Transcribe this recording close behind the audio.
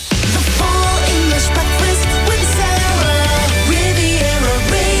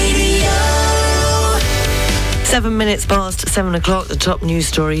7 minutes past 7 o'clock, the top news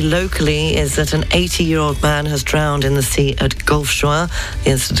story locally is that an 80-year-old man has drowned in the sea at Golfe Juan. The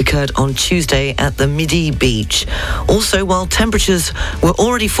incident occurred on Tuesday at the Midi beach. Also, while temperatures were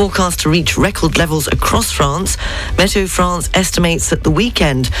already forecast to reach record levels across France, Météo France estimates that the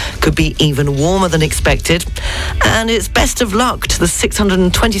weekend could be even warmer than expected. And it's best of luck to the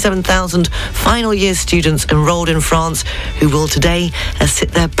 627,000 final year students enrolled in France who will today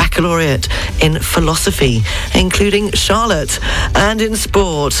sit their baccalaureate in philosophy, including Charlotte. And in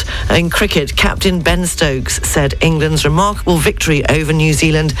sport, in cricket, Captain Ben Stokes said England's remarkable victory over New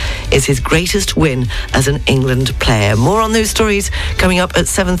Zealand is his greatest win as an England player. More on those stories coming up at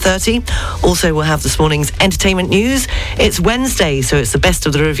 7:30. Also, we'll have this morning's entertainment news. It's Wednesday, so it's the best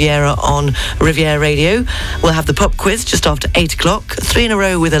of the Riviera on Riviera Radio. We'll have the pop quiz just after 8 o'clock, 3 in a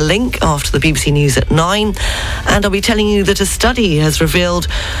row with a link after the BBC News at 9. And I'll be telling you that a study has revealed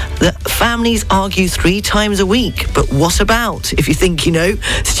that families argue 3 times a week. But what about, if you think you know,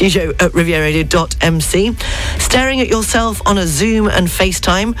 studio@rivieradio.mc. Staring at yourself on a Zoom and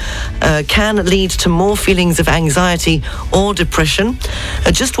FaceTime can lead to more feelings of anxiety or depression.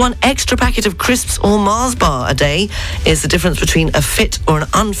 Just one extra packet of crisps or Mars bar a day is the difference between a fit or an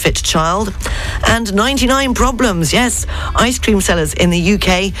unfit child. And 99 problems. Yes, ice cream sellers in the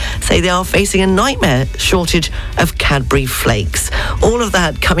UK say they are facing a nightmare shortage of Cadbury flakes. All of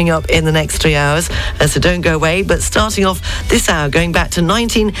that coming up in the next 3 hours, so don't go away. But starting off this hour, going back to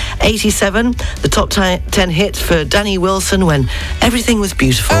 1987, the top 10 hit for Danny Wilson, When Everything Was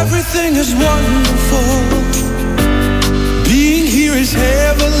Beautiful. Everything is wonderful. Being here is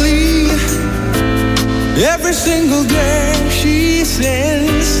heavenly. Every single day she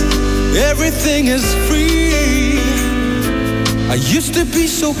sings, everything is free. I used to be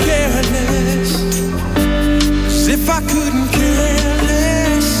so careless, as if I couldn't care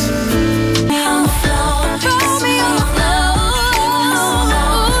less. Throw me on the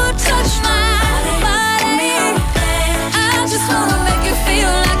floor, touch my body. I just wanna make you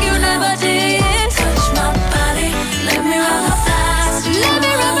feel like you never did. Touch my body, let me run my thighs, let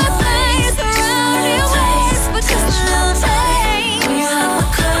me run my face around your waist, but just a little taste. You have a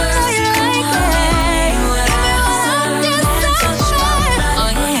curse, know you like that. Touch my body.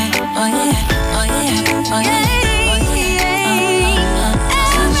 Oh yeah, oh yeah, oh yeah, oh yeah.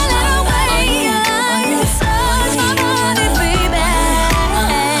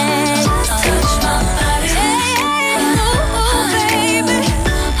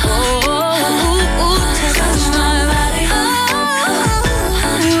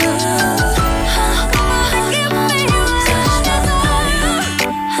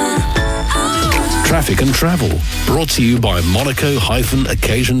 Traffic and Travel, brought to you by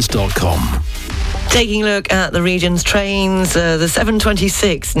Monaco-occasions.com. Taking a look at the region's trains, the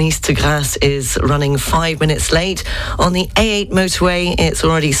 726 Nice to Grasse is running 5 minutes late. On the A8 motorway, it's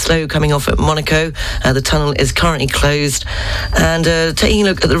already slow coming off at Monaco. The tunnel is currently closed. And taking a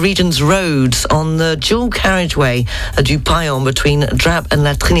look at the region's roads, on the dual carriageway du Paillon between Drap and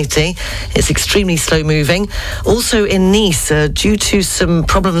La Trinité, it's extremely slow moving. Also in Nice, due to some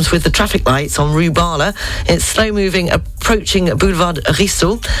problems with the traffic lights on Rue Barla, it's slow moving approaching Boulevard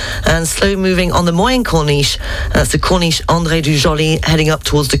Risseau and slow moving on the Moyen Corniche. That's the Corniche André du Joly heading up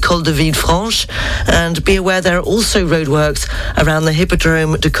towards the Col de Villefranche. And be aware there are also roadworks around the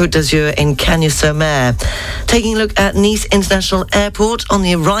Hippodrome de Côte d'Azur in Cagnes-sur-Mer. Taking a look at Nice International Airport, on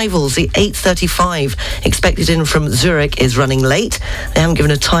the arrivals, the 8:35 expected in from Zurich is running late. They haven't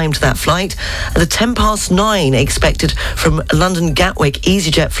given a time to that flight. The 9:10 expected from London Gatwick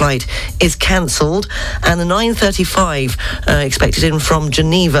EasyJet flight is cancelled. And the 9:35 expected in from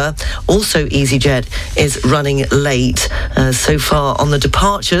Geneva, also EasyJet, is running late. So far on the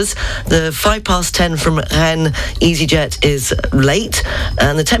departures, the 10:05 from Rennes EasyJet is late,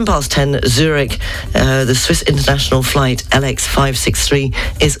 and the 10:10 Zurich, the Swiss international flight LX563,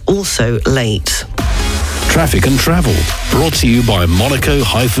 is also late. Traffic and Travel, brought to you by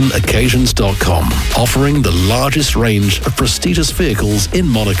Monaco-occasions.com, offering the largest range of prestigious vehicles in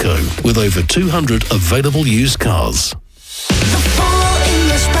Monaco, with over 200 available used cars.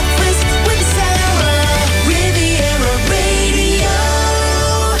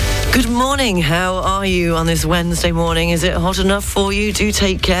 Good morning. How are you on this Wednesday morning? Is it hot enough for you? Do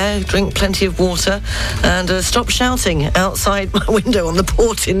take care. Drink plenty of water, and stop shouting outside my window on the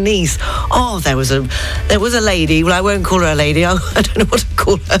port in Nice. Oh, there was a lady. Well, I won't call her a lady. I don't know what to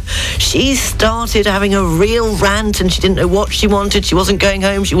call her. She started having a real rant and she didn't know what she wanted. She wasn't going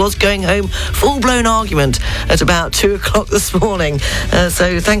home. She was going home. Full-blown argument at about 2 o'clock this morning.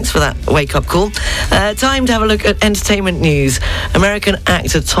 So thanks for that wake-up call. Time to have a look at entertainment news. American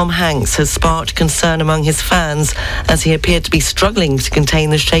actor Tom Hanks has sparked concern among his fans as he appeared to be struggling to contain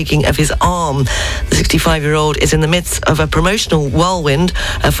the shaking of his arm. The 65-year-old is in the midst of a promotional whirlwind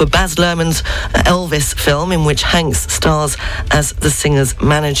for Baz Luhrmann's Elvis film, in which Hanks stars as the singer's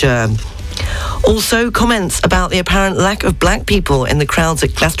manager. Also, comments about the apparent lack of black people in the crowds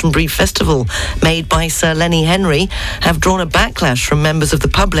at Glastonbury Festival made by Sir Lenny Henry have drawn a backlash from members of the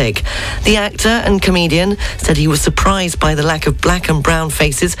public. The actor and comedian said he was surprised by the lack of black and brown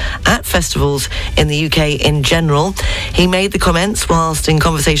faces at festivals in the UK in general. He made the comments whilst in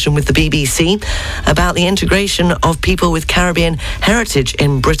conversation with the BBC about the integration of people with Caribbean heritage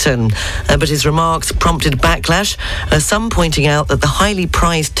in Britain. But his remarks prompted backlash, some pointing out that the highly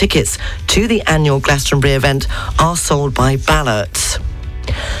prized tickets to the annual Glastonbury event are sold by ballot.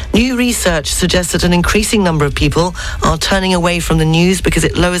 New research suggests that an increasing number of people are turning away from the news because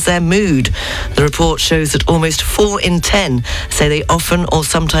it lowers their mood. The report shows that almost 4 in 10 say they often or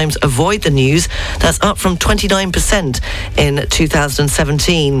sometimes avoid the news. That's up from 29% in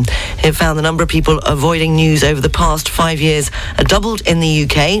 2017. It found the number of people avoiding news over the past 5 years doubled in the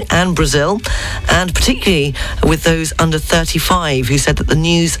UK and Brazil, and particularly with those under 35 who said that the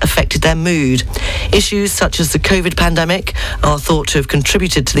news affected their mood. Issues such as the COVID pandemic are thought to have contributed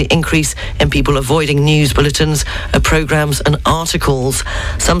to the increase in people avoiding news bulletins, programmes and articles.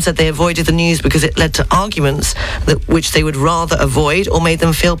 Some said they avoided the news because it led to arguments which they would rather avoid or made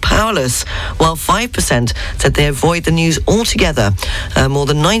them feel powerless, while 5% said they avoid the news altogether. More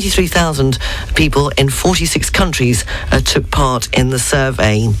than 93,000 people in 46 countries took part in the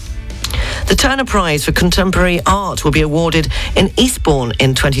survey. The Turner Prize for Contemporary Art will be awarded in Eastbourne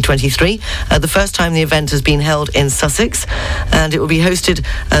in 2023. The first time the event has been held in Sussex, and it will be hosted.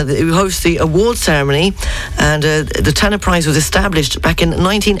 It will host the award ceremony. And the Turner Prize was established back in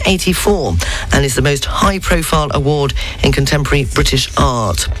 1984 and is the most high-profile award in contemporary British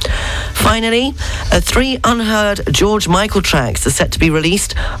art. Finally, 3 unheard George Michael tracks are set to be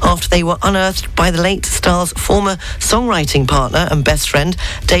released after they were unearthed by the late star's former songwriting partner and best friend,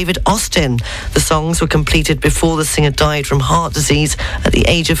 David Austin. The songs were completed before the singer died from heart disease at the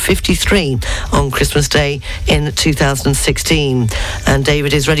age of 53 on Christmas Day in 2016. And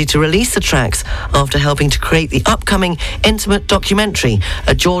David is ready to release the tracks after helping to create the upcoming intimate documentary,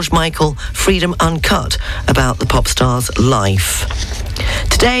 A George Michael Freedom Uncut, about the pop star's life.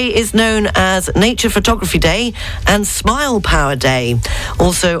 Today is known as Nature Photography Day and Smile Power Day.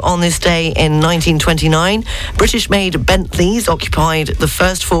 Also on this day in 1929, British-made Bentleys occupied the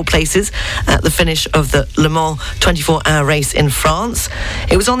first 4 places at the finish of the Le Mans 24-hour race in France.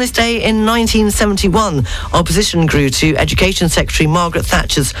 It was on this day in 1971 opposition grew to Education Secretary Margaret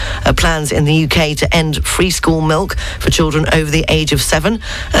Thatcher's plans in the UK to end free school milk for children over the age of 7,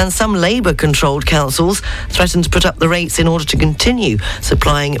 and some Labour-controlled councils threatened to put up the rates in order to continue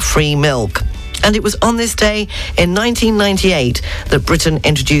supplying free milk. And it was on this day in 1998 that Britain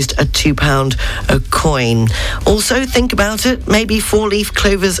introduced a £2 coin. Also, think about it, maybe 4-leaf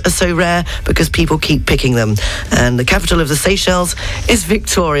clovers are so rare because people keep picking them. And the capital of the Seychelles is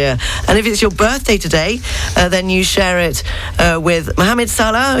Victoria. And if it's your birthday today, then you share it with Mohamed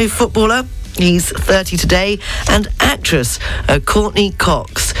Salah, a footballer. He's 30 today, and actress Courtney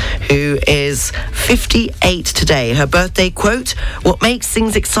Cox, who is 58 today. Her birthday quote: "What makes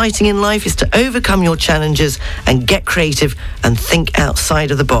things exciting in life is to overcome your challenges and get creative and think outside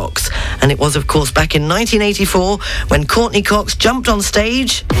of the box." And it was, of course, back in 1984 when Courtney Cox jumped on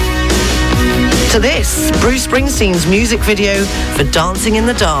stage to this, Bruce Springsteen's music video for Dancing in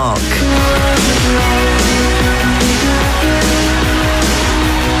the Dark.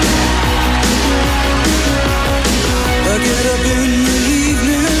 I get up in the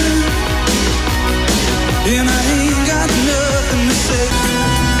evening and I ain't got nothing to say.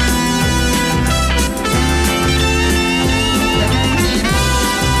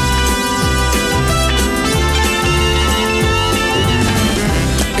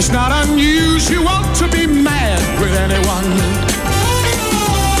 It's not unusual to be mad with anyone.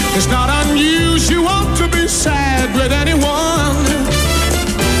 It's not unusual to be sad with anyone.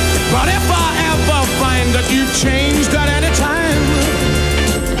 But if I ever find that you've changed at any time,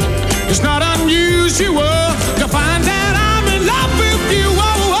 it's not unusual to find that I'm in love with you. Oh,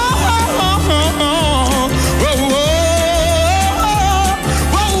 oh, oh, oh, oh, oh, oh,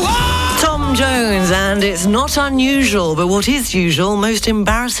 oh, oh. Tom Jones and And it's not unusual, but what is usual? Most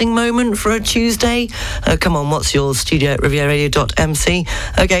embarrassing moment for a Tuesday? Come on, what's yours? Studio at rivieradio.mc.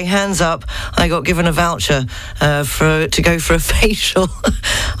 Okay, hands up. I got given a voucher to go for a facial.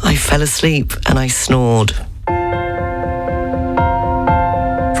 I fell asleep and I snored.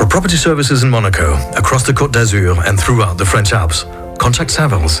 For property services in Monaco, across the Côte d'Azur and throughout the French Alps, contact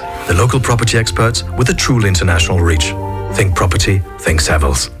Savills, the local property experts with a truly international reach. Think property, think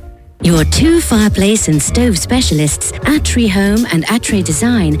Savills. Your two fireplace and stove specialists, Atri Home and Atri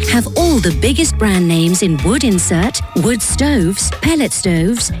Design, have all the biggest brand names in wood insert, wood stoves, pellet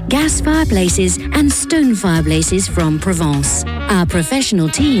stoves, gas fireplaces and stone fireplaces from Provence. Our professional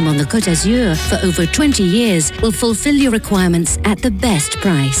team on the Côte d'Azur for over 20 years will fulfill your requirements at the best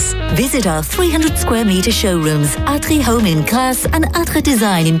price. Visit our 300 square meter showrooms, Atri Home in Grasse and Atri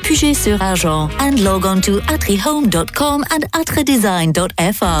Design in Puget-sur-Argent, and log on to atrihome.com and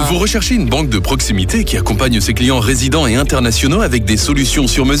atridesign.fr. Vous recherchez une banque de proximité qui accompagne ses clients résidents et internationaux avec des solutions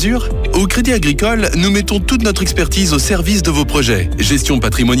sur mesure? Au Crédit Agricole, nous mettons toute notre expertise au service de vos projets. Gestion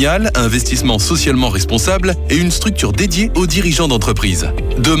patrimoniale, investissement socialement responsable et une structure dédiée aux dirigeants d'entreprise.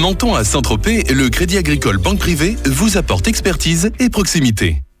 De Menton à Saint-Tropez, le Crédit Agricole Banque Privée vous apporte expertise et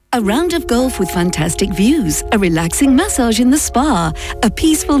proximité. A round of golf with fantastic views, a relaxing massage in the spa, a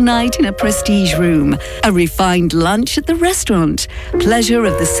peaceful night in a prestige room, a refined lunch at the restaurant, pleasure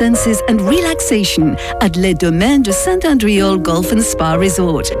of the senses and relaxation at Les Domaines de Saint-Andriol Golf and Spa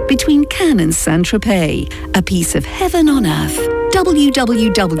Resort between Cannes and Saint-Tropez. A piece of heaven on earth.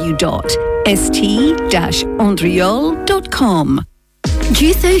 www.st-andriol.com.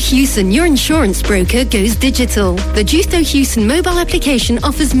 Jutho Hewson, your insurance broker, goes digital. The Jutho Hewson mobile application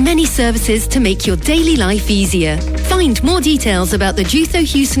offers many services to make your daily life easier. Find more details about the Jutho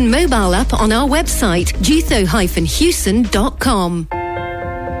Hewson mobile app on our website, jutho-hewson.com.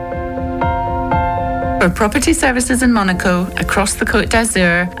 For property services in Monaco, across the Côte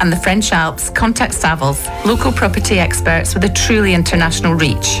d'Azur and the French Alps, contact Savills, local property experts with a truly international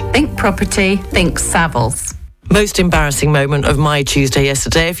reach. Think property, think Savills. Most embarrassing moment of my Tuesday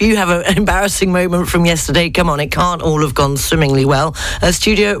yesterday. If you have an embarrassing moment from yesterday, come on, it can't all have gone swimmingly well.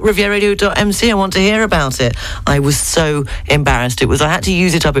 Studio at rivieradio.mc, I want to hear about it. I was so embarrassed. I had to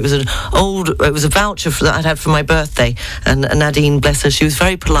use it up. It was a voucher that I'd had for my birthday. And Nadine, bless her, she was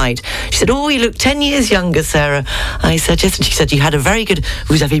very polite. She said, "Oh, you look 10 years younger, Sarah." I said, "Yes." And she said, "You had a very good,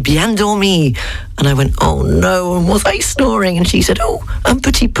 vous avez bien dormi." And I went, "Oh no, and was I snoring?" And she said, "Oh, un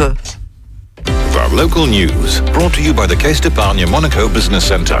petit peu." For local news, brought to you by the Caisse d'Epargne Monaco Business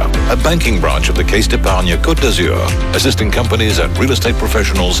Centre, a banking branch of the Caisse d'Epargne Côte d'Azur, assisting companies and real estate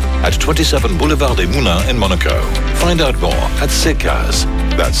professionals at 27 Boulevard des Moulins in Monaco. Find out more at CECAZ.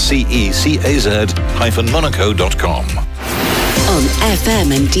 That's CECAZ-monaco.com. On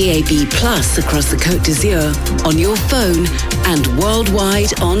FM and DAB Plus across the Côte d'Azur, on your phone and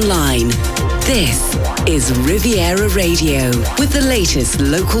worldwide online. This is Riviera Radio with the latest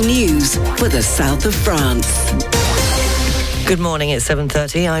local news for the south of France. Good morning, it's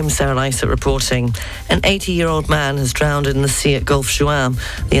 7:30. I'm Sarah Lysett reporting. An 80-year-old man has drowned in the sea at Gulf Chouin.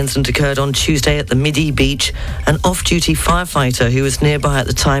 The incident occurred on Tuesday at the Midi beach. An off-duty firefighter who was nearby at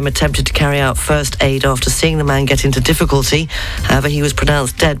the time attempted to carry out first aid after seeing the man get into difficulty. However, he was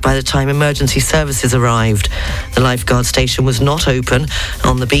pronounced dead by the time emergency services arrived. The lifeguard station was not open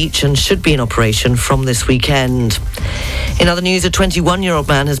on the beach and should be in operation from this weekend. In other news, a 21-year-old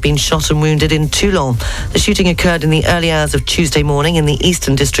man has been shot and wounded in Toulon. The shooting occurred in the early hours of Tuesday morning in the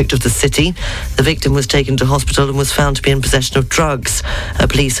eastern district of the city. The victim was taken to hospital and was found to be in possession of drugs.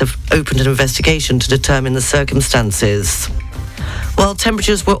 Police have opened an investigation to determine the circumstances. While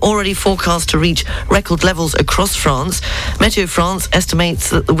temperatures were already forecast to reach record levels across France, Meteo France estimates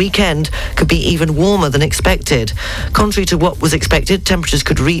that the weekend could be even warmer than expected. Contrary to what was expected, temperatures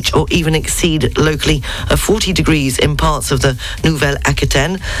could reach or even exceed locally 40 degrees in parts of the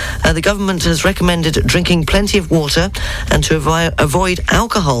Nouvelle-Aquitaine. The government has recommended drinking plenty of water and to avoid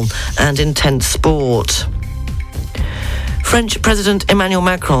alcohol and intense sport. French President Emmanuel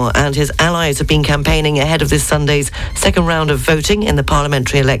Macron and his allies have been campaigning ahead of this Sunday's second round of voting in the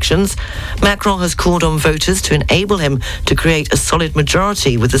parliamentary elections. Macron has called on voters to enable him to create a solid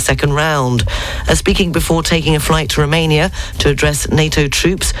majority with the second round. Speaking before taking a flight to Romania to address NATO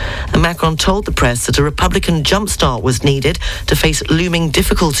troops, Macron told the press that a Republican jumpstart was needed to face looming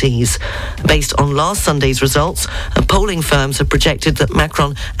difficulties. Based on last Sunday's results, polling firms have projected that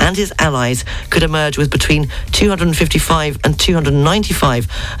Macron and his allies could emerge with between 255 285 and 295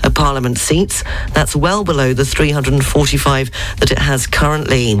 parliament seats. That's well below the 345 that it has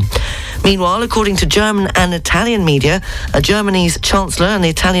currently. Meanwhile, according to German and Italian media, Germany's Chancellor and the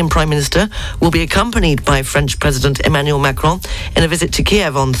Italian Prime Minister will be accompanied by French President Emmanuel Macron in a visit to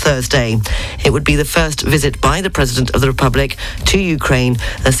Kiev on Thursday. It would be the first visit by the President of the Republic to Ukraine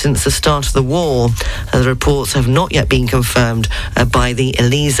since the start of the war. The reports have not yet been confirmed by the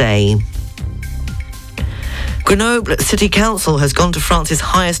Elysee. Grenoble City Council has gone to France's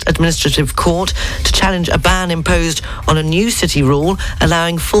highest administrative court to challenge a ban imposed on a new city rule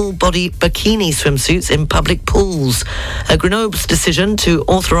allowing full-body bikini swimsuits in public pools. Grenoble's decision to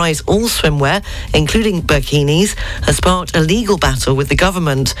authorise all swimwear, including bikinis, has sparked a legal battle with the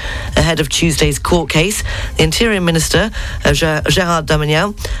government. Ahead of Tuesday's court case, the Interior Minister, Gérald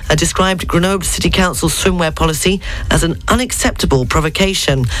Darmanin, described Grenoble City Council's swimwear policy as an unacceptable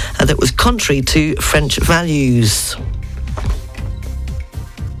provocation that was contrary to French values.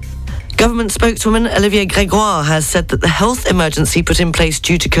 Government spokeswoman Olivier Grégoire has said that the health emergency put in place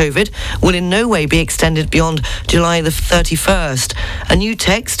due to COVID will in no way be extended beyond July the 31st. A new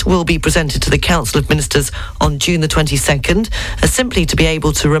text will be presented to the Council of Ministers on June the 22nd, simply to be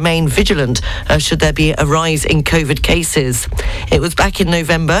able to remain vigilant should there be a rise in COVID cases. It was back in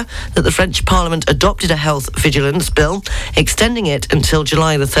November that the French Parliament adopted a health vigilance bill, extending it until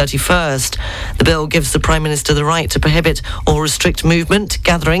July the 31st. The bill gives the Prime Minister the right to prohibit or restrict movement,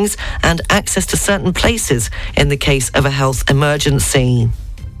 gatherings, and access to certain places in the case of a health emergency.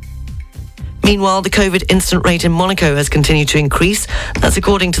 Meanwhile, the COVID incident rate in Monaco has continued to increase. That's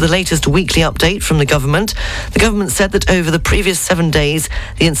according to the latest weekly update from the government. The government said that over the previous 7 days,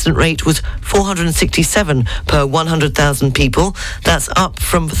 the incident rate was 467 per 100,000 people. That's up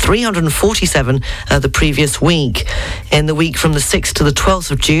from 347 the previous week. In the week from the 6th to the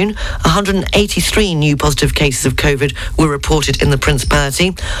 12th of June, 183 new positive cases of COVID were reported in the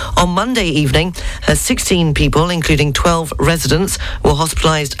Principality. On Monday evening, 16 people, including 12 residents, were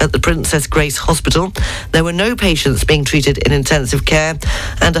hospitalised at the Princess Grace Hospital. There were no patients being treated in intensive care,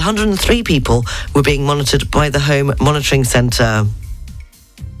 and 103 people were being monitored by the Home Monitoring Centre.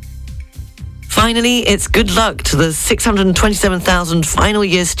 Finally, it's good luck to the 627,000 final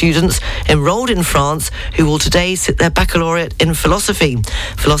year students enrolled in France who will today sit their baccalaureate in philosophy.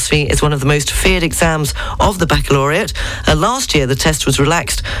 Philosophy is one of the most feared exams of the baccalaureate. Last year, the test was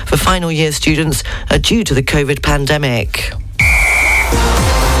relaxed for final year students due to the COVID pandemic.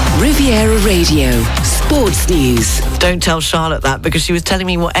 Riviera Radio, Sports News. Don't tell Charlotte that, because she was telling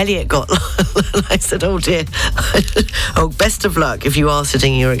me what Elliot got. And I said, oh dear. Oh, best of luck if you are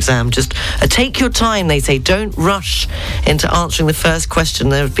sitting your exam. Just take your time, they say. Don't rush into answering the first question.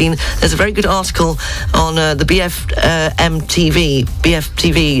 There's a very good article on the BFTV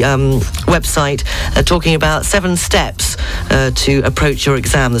website talking about 7 steps to approach your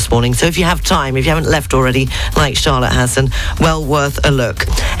exam this morning. So if you have time, if you haven't left already, like Charlotte has, then well worth a look.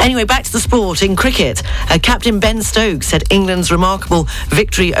 Anyway, back to the sport. In cricket, Captain Ben Stokes said England's remarkable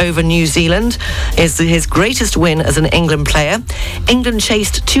victory over New Zealand is his greatest win as an England player. England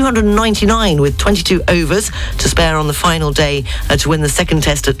chased 299 with 22 overs to spare on the final day to win the second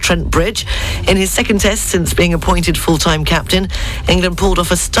test at Trent Bridge. In his second test since being appointed full-time captain, England pulled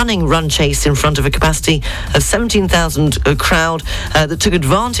off a stunning run chase in front of a capacity of 17,000 crowd that took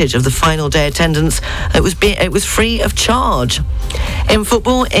advantage of the final day attendance. It was free of charge. In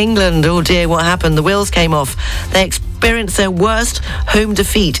football, England, oh dear, what happened? The wheels came off. They experienced their worst home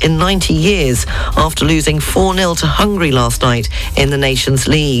defeat in 90 years after losing 4-0 to Hungary last night in the Nations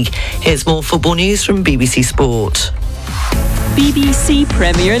League. Here's more football news from BBC Sport. BBC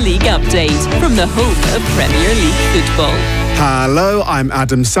Premier League update from the home of Premier League football. Hello, I'm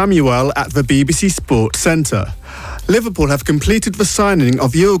Adam Samuel at the BBC Sports Centre. Liverpool have completed the signing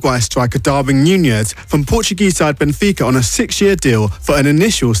of Uruguay striker Darwin Núñez from Portuguese side Benfica on a 6-year deal for an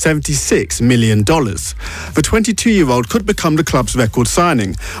initial $76 million. The 22-year-old could become the club's record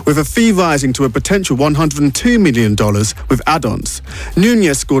signing, with a fee rising to a potential $102 million with add-ons.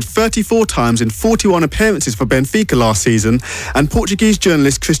 Núñez scored 34 times in 41 appearances for Benfica last season, and Portuguese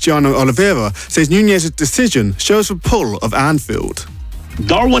journalist Cristiano Oliveira says Núñez's decision shows the pull of Anfield.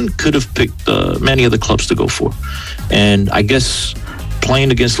 Darwin could have picked many other clubs to go for. And I guess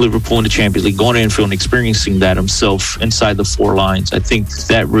playing against Liverpool in the Champions League, going to Anfield and experiencing that himself inside the 4 lines, I think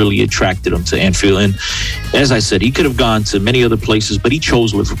that really attracted him to Anfield. And as I said, he could have gone to many other places, but he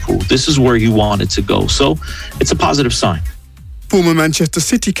chose Liverpool. This is where he wanted to go. So it's a positive sign. Former Manchester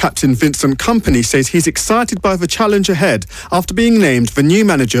City captain Vincent Kompany says he's excited by the challenge ahead after being named the new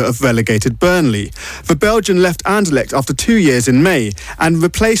manager of relegated Burnley. The Belgian left Anderlecht after 2 years in May and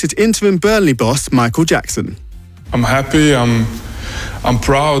replaces interim Burnley boss Michael Jackson. I'm happy. I'm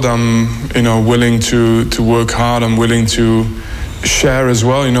proud. I'm willing to work hard. I'm willing to share as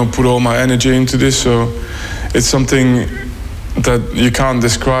well. Put all my energy into this. So it's something that you can't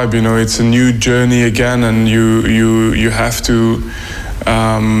describe. It's a new journey again, and you have to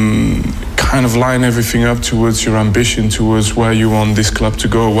kind of line everything up towards your ambition, towards where you want this club to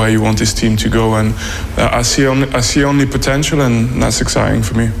go, where you want this team to go, and I see only potential, and that's exciting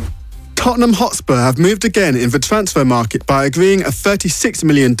for me. Tottenham Hotspur have moved again in the transfer market by agreeing a $36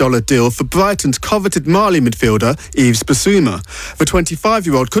 million deal for Brighton's coveted Mali midfielder Yves Bissouma. The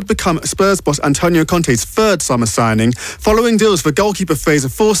 25-year-old could become Spurs boss Antonio Conte's third summer signing, following deals for goalkeeper Fraser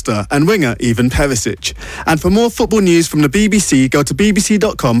Forster and winger Ivan Perisic. And for more football news from the BBC, go to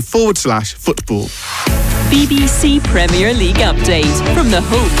bbc.com/football. BBC Premier League update from the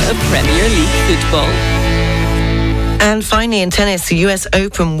home of Premier League football. And finally, in tennis, the US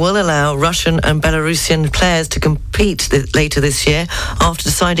Open will allow Russian and Belarusian players to compete later this year after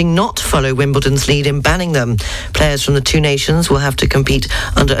deciding not to follow Wimbledon's lead in banning them. Players from the two nations will have to compete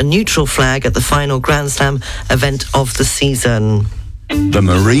under a neutral flag at the final Grand Slam event of the season. The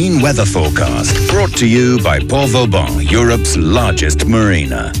Marine Weather Forecast, brought to you by Port Vauban, Europe's largest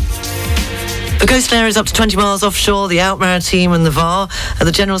marina. The coastal area is up to 20 miles offshore, the Out-Maritime and the Var.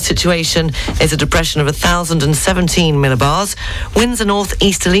 The general situation is a depression of 1,017 millibars. Winds are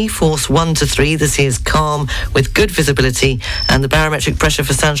north-easterly, force 1 to 3. The sea is calm with good visibility, and the barometric pressure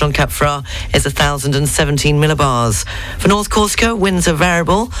for Saint-Jean-Cap-Ferrat is 1,017 millibars. For North Corsica, winds are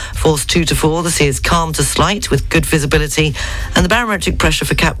variable, force 2 to 4. The sea is calm to slight with good visibility, and the barometric pressure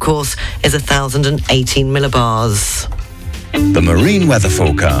for Cap Corse is 1,018 millibars. The Marine Weather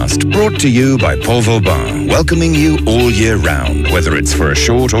Forecast, brought to you by Port Vauban, welcoming you all year round, whether it's for a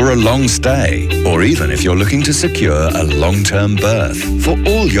short or a long stay, or even if you're looking to secure a long-term berth. For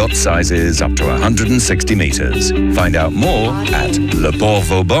all yacht sizes up to 160 metres. Find out more at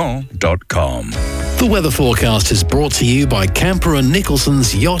leportvauban.com. The weather forecast is brought to you by Camper &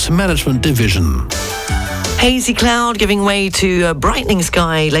 Nicholson's Yacht Management Division. Hazy cloud giving way to a brightening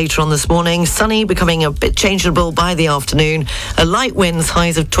sky later on this morning. Sunny becoming a bit changeable by the afternoon. Light winds,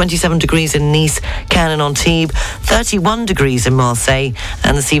 highs of 27 degrees in Nice, Cannes and Antibes, 31 degrees in Marseille,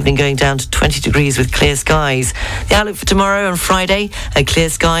 and this evening going down to 20 degrees with clear skies. The outlook for tomorrow and Friday,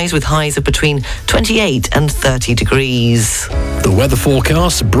 clear skies with highs of between 28 and 30 degrees. The weather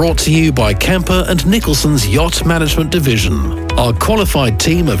forecast brought to you by Camper & Nicholson's Yacht Management Division. Our qualified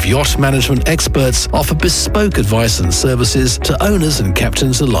team of yacht management experts offer bespoke advice and services to owners and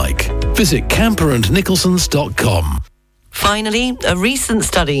captains alike. Visit camperandnicholsons.com. Finally, a recent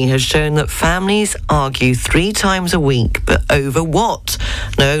study has shown that families argue 3 times a week, but over what?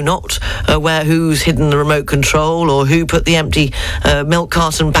 No, not who's hidden the remote control, or who put the empty milk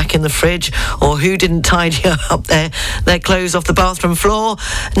carton back in the fridge, or who didn't tidy up their clothes off the bathroom floor.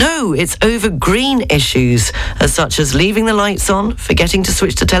 No, it's over green issues, such as leaving the lights on, forgetting to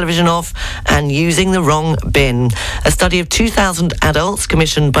switch the television off, and using the wrong bin. A study of 2,000 adults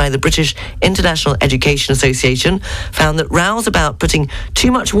commissioned by the British International Education Association found that rows about putting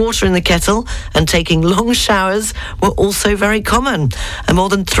too much water in the kettle and taking long showers were also very common. And more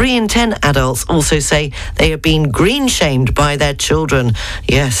than 3 in 10 adults also say they have been green-shamed by their children.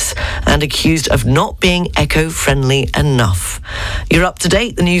 Yes, and accused of not being eco-friendly enough. You're up to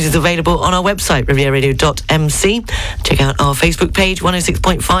date. The news is available on our website, rivieradio.mc. Check out our Facebook page,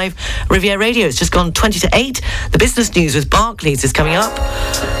 106.5 Riviera Radio. It's just gone 20 to 8. The business news with Barclays is coming up.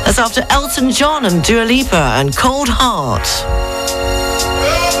 That's after Elton John and Dua Lipa and Cold Heart. It's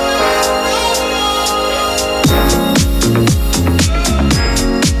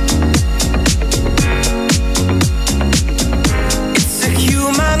a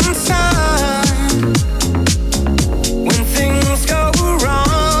human sign when things go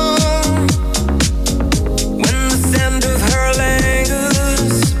wrong, when the scent of her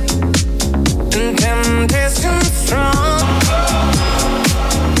lingers and temptation strong.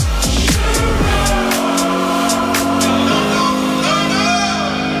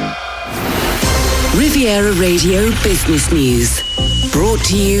 Riviera Radio Business News, brought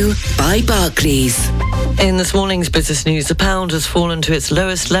to you by Barclays. In this morning's business news, the pound has fallen to its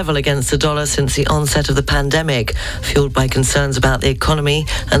lowest level against the dollar since the onset of the pandemic, fueled by concerns about the economy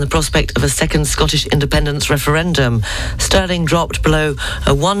and the prospect of a second Scottish independence referendum. Sterling dropped below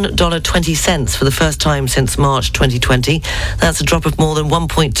 $1.20 for the first time since March 2020. That's a drop of more than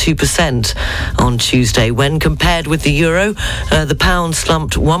 1.2% on Tuesday. When compared with the euro, the pound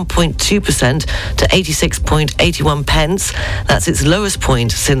slumped 1.2% to 86.81 pence. That's its lowest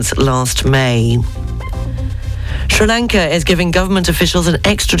point since last May. Sri Lanka is giving government officials an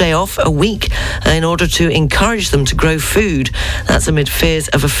extra day off a week in order to encourage them to grow food. That's amid fears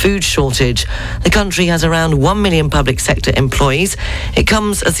of a food shortage. The country has around 1 million public sector employees. It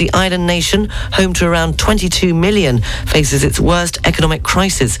comes as the island nation, home to around 22 million, faces its worst economic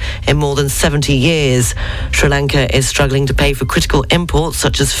crisis in more than 70 years. Sri Lanka is struggling to pay for critical imports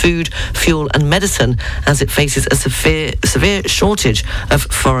such as food, fuel and medicine as it faces a severe shortage of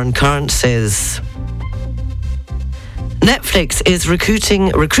foreign currencies. Netflix is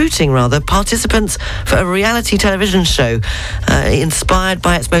recruiting participants for a reality television show inspired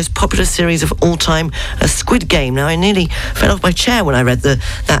by its most popular series of all time, Squid Game. Now, I nearly fell off my chair when I read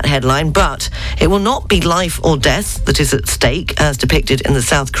that headline, but it will not be life or death that is at stake, as depicted in the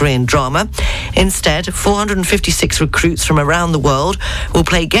South Korean drama. Instead, 456 recruits from around the world will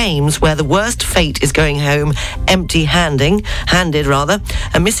play games where the worst fate is going home empty-handed, and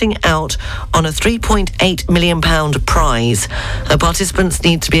missing out on a £3.8 million prize. Participants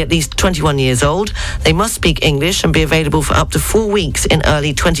need to be at least 21 years old. They must speak English and be available for up to 4 weeks in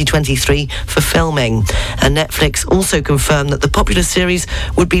early 2023 for filming. And Netflix also confirmed that the popular series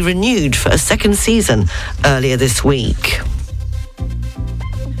would be renewed for a second season earlier this week.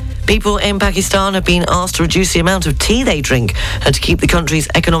 People in Pakistan have been asked to reduce the amount of tea they drink and to keep the country's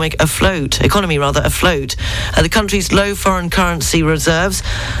economy afloat. The country's low foreign currency reserves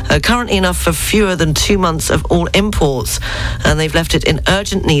are currently enough for fewer than 2 months of all imports, and they've left it in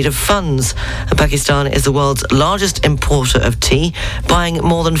urgent need of funds. Pakistan is the world's largest importer of tea, buying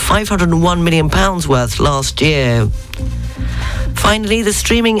more than £501 million worth last year. Finally, the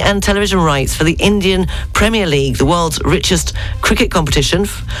streaming and television rights for the Indian Premier League, the world's richest cricket competition,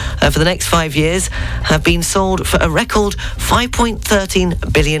 for the next 5 years, have been sold for a record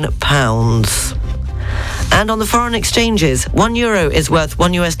 £5.13 billion. And on the foreign exchanges, €1 is worth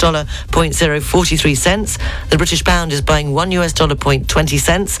 $1.043. The British pound is buying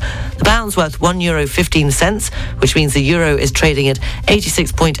 $1.20. The pound's worth €1.15, which means the euro is trading at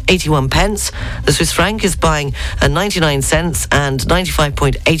 86.81 pence. The Swiss franc is buying 99 cents and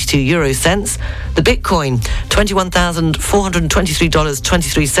 95.82 euro cents. The Bitcoin,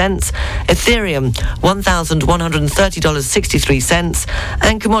 $21,423.23. Ethereum, $1,130.63.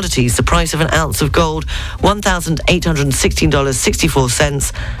 And commodities, the price of an ounce of gold,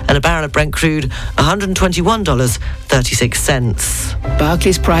 $1,816.64, and a barrel of Brent crude, $121.36.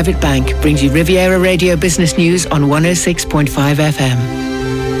 Barclays Private Bank brings you Riviera Radio Business News on 106.5 FM.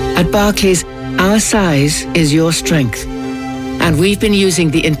 At Barclays, our size is your strength. And we've been using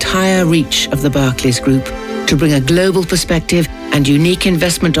the entire reach of the Barclays Group to bring a global perspective and unique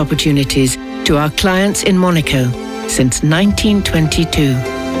investment opportunities to our clients in Monaco since 1922.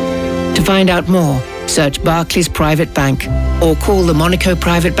 To find out more, search Barclays Private Bank or call the Monaco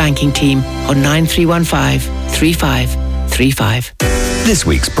Private Banking Team on 9315-3535. This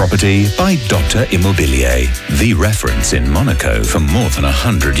week's property by Dr. Immobilier, the reference in Monaco for more than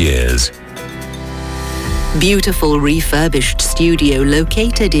 100 years. Beautiful refurbished studio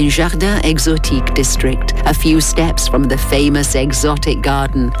located in Jardin Exotique district, a few steps from the famous exotic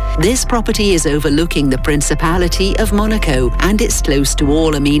garden. This property is overlooking the Principality of Monaco and it's close to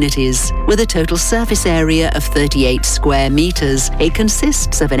all amenities. With a total surface area of 38 square meters, it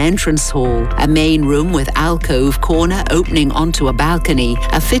consists of an entrance hall, a main room with alcove corner opening onto a balcony,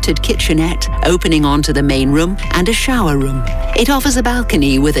 a fitted kitchenette opening onto the main room, and a shower room. It offers a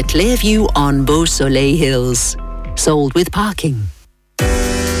balcony with a clear view on Beau Soleil Hill. Sold with parking.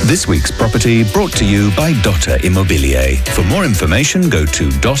 This week's property brought to you by Dotter Immobilier. For more information, go to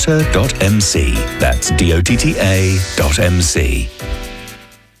dotter.mc. That's DOTTA.mc.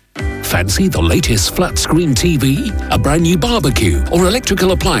 Fancy the latest flat-screen TV, a brand new barbecue, or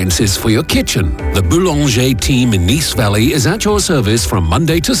electrical appliances for your kitchen? The Boulanger team in Nice Valley is at your service from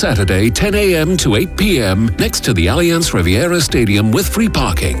Monday to Saturday, 10 a.m. to 8 p.m. next to the Allianz Riviera Stadium with free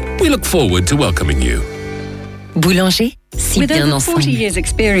parking. We look forward to welcoming you. Boulanger, si With bien over ensemble. 40 years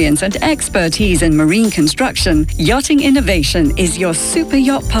experience and expertise in marine construction, Yachting Innovation is your super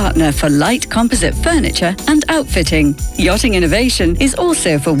yacht partner for light composite furniture and outfitting. Yachting Innovation is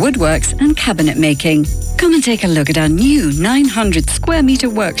also for woodworks and cabinet making. Come and take a look at our new 900 square meter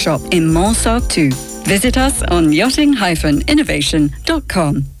workshop in Montsart 2. Visit us on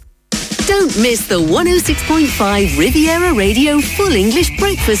yachting-innovation.com. Don't miss the 106.5 Riviera Radio Full English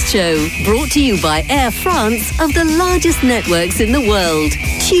Breakfast Show, brought to you by Air France of the largest networks in the world.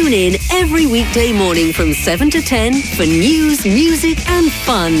 Tune in every weekday morning from 7 to 10 for news, music and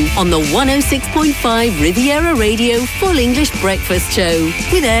fun on the 106.5 Riviera Radio Full English Breakfast Show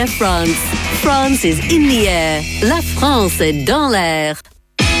with Air France. France is in the air. La France est dans l'air.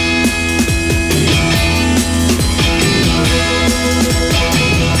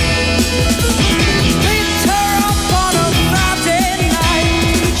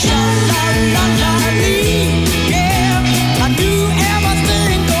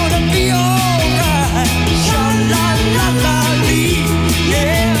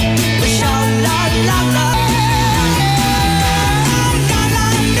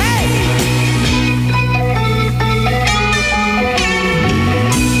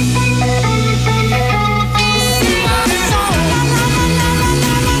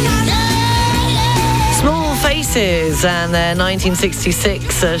 Voices and their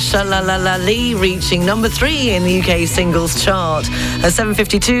 1966 Sha-La-La-La-Lee reaching number 3 in the UK singles chart. At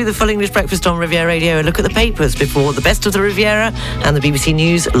 7:52, the Full English Breakfast on Riviera Radio. A look at the papers before the best of the Riviera and the BBC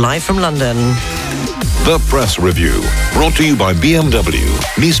News live from London. The Press Review, brought to you by BMW,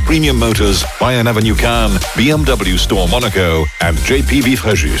 Nice Premium Motors, Bayern Avenue Cannes, BMW Store Monaco, and JPV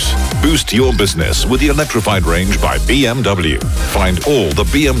Fréjus. Boost your business with the electrified range by BMW. Find all the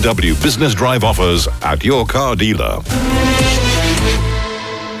BMW Business Drive offers at your car dealer.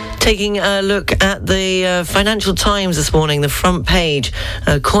 Taking a look at the Financial Times this morning, the front page,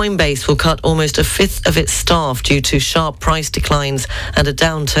 Coinbase will cut almost a fifth of its staff due to sharp price declines and a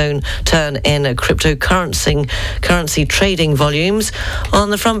turn in cryptocurrency trading volumes. On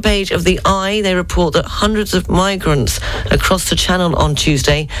the front page of the Eye, they report that hundreds of migrants across the Channel on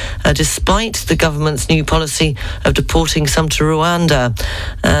Tuesday, despite the government's new policy of deporting some to Rwanda.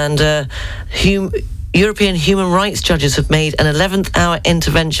 And European human rights judges have made an 11th hour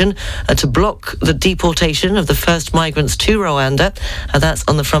intervention to block the deportation of the first migrants to Rwanda. That's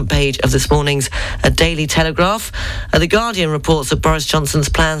on the front page of this morning's Daily Telegraph. The Guardian reports that Boris Johnson's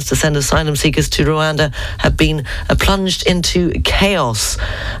plans to send asylum seekers to Rwanda have been plunged into chaos.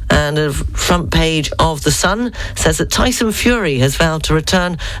 And the front page of The Sun says that Tyson Fury has vowed to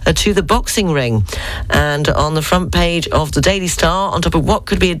return to the boxing ring. And on the front page of the Daily Star, on top of what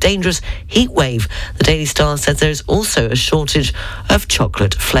could be a dangerous heat wave, the Daily Star says there's also a shortage of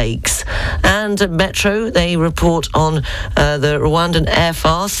chocolate flakes. And Metro, they report on the Rwandan air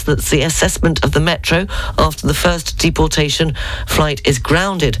fast. That's the assessment of the Metro after the first deportation flight is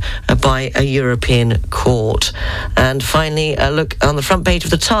grounded by a European court. And finally, a look on the front page of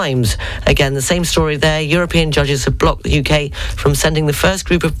the Times. Again, the same story there. European judges have blocked the UK from sending the first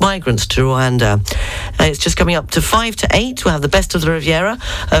group of migrants to Rwanda. It's just coming up to 5 to 8. We'll have the best of the Riviera,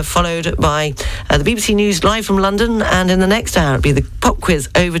 followed by the BBC News live from London, and in the next hour it'll be the pop quiz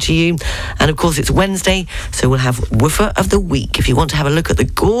over to you. And of course it's Wednesday, so we'll have Woofer of the Week. If you want to have a look at the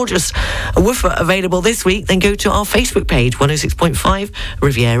gorgeous woofer available this week, then go to our Facebook page, 106.5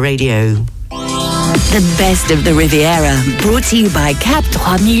 Riviera Radio. The best of the Riviera, brought to you by Cap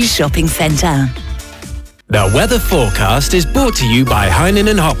 3000 Shopping Centre. The weather forecast is brought to you by Heinen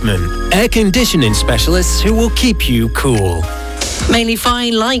and Hopman, air conditioning specialists who will keep you cool. Mainly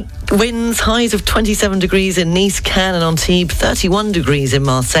fine, light winds, highs of 27 degrees in Nice, Cannes and Antibes, 31 degrees in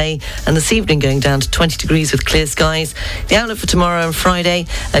Marseille, and this evening going down to 20 degrees with clear skies. The outlook for tomorrow and Friday,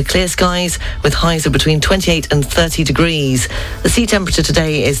 clear skies with highs of between 28 and 30 degrees. The sea temperature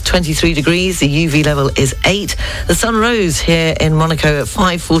today is 23 degrees, the UV level is 8. The sun rose here in Monaco at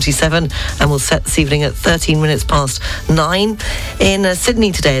 5:47 and will set this evening at 13 minutes past 9. In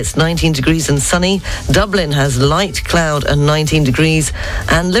Sydney today it's 19 degrees and sunny. Dublin has light cloud and 19 degrees,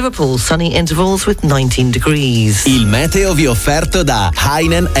 and Liverpool sunny intervals with 19 degrees. Il meteo vi è offerto da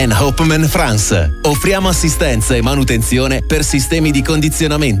Heinen and Hopman France. Offriamo assistenza e manutenzione per sistemi di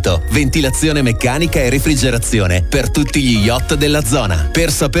condizionamento, ventilazione meccanica e refrigerazione per tutti gli yacht della zona.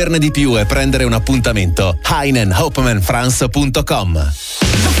 Per saperne di più e prendere un appuntamento, heinenhopmanfrance.com.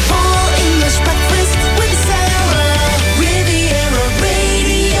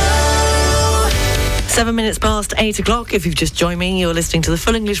 7 minutes past 8 o'clock. If you've just joined me, you're listening to the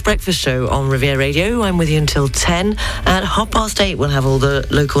Full English Breakfast Show on Riviera Radio. I'm with you until 10. At 8:30, we'll have all the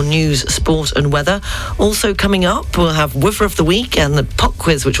local news, sport and weather. Also coming up, we'll have Woofer of the Week and the pop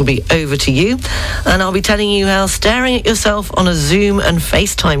quiz, which will be over to you. And I'll be telling you how staring at yourself on a Zoom and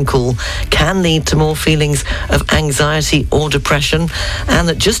FaceTime call can lead to more feelings of anxiety or depression, and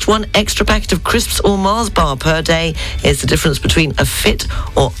that just one extra packet of crisps or Mars bar per day is the difference between a fit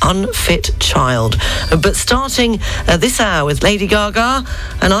or unfit child. But starting this hour with Lady Gaga,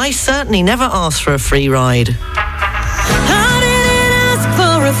 and I certainly never asked for a free ride. I didn't ask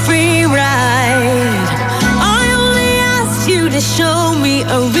for a free ride. I only asked you to show me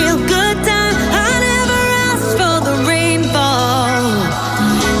a real good time. I never asked for the rainfall.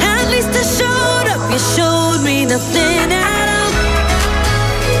 At least I showed up, you showed me nothing at all.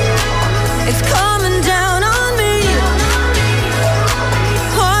 It's coming down on me.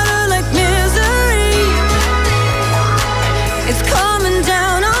 Harder like misery. It's coming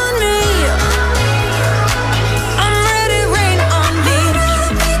down on me. I'm ready.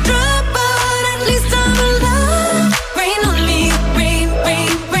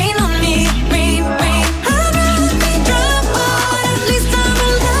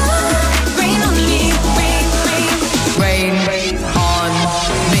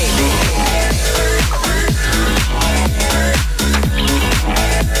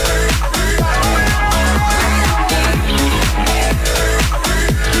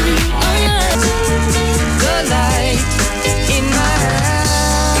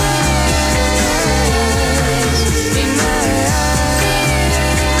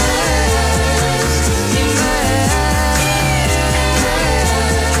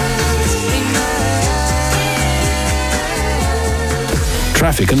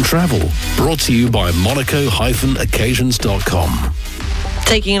 Traffic and travel, brought to you by Monaco-occasions.com.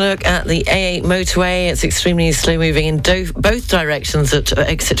 Taking a look at the A8 motorway, it's extremely slow moving in both directions at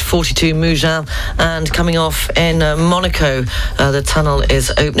exit 42 Mougins, and coming off in Monaco, the tunnel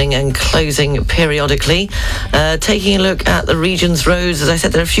is opening and closing periodically. Taking a look at the region's roads, as I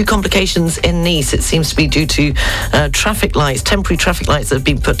said, there are a few complications in Nice. It seems to be due to temporary traffic lights that have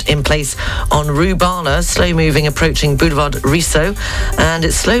been put in place on Rue Barna, slow moving approaching Boulevard Riceau, and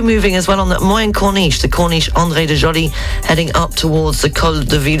it's slow moving as well on the Moyen Corniche, the Corniche André de Joly, heading up towards the Col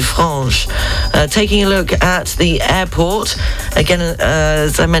de Villefranche. Taking a look at the airport, again,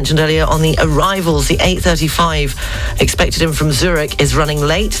 as I mentioned earlier, on the arrivals, the 8:35 expected in from Zurich is running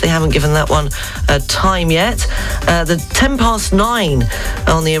late. They haven't given that one a time yet. The 9:10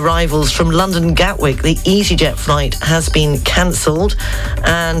 on the arrivals from London Gatwick, the EasyJet flight has been cancelled,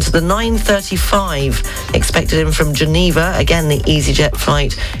 and the 9:35 expected in from Geneva, again the EasyJet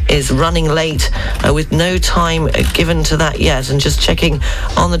flight is running late with no time given to that yet. And just checking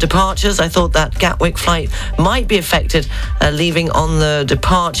on the departures, I thought that Gatwick flight might be affected leaving on the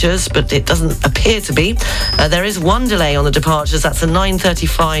departures, but it doesn't appear to be. There is one delay on the departures. That's a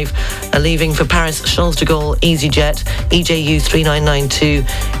 9:35 leaving for Paris Charles de Gaulle EasyJet. EJU 3992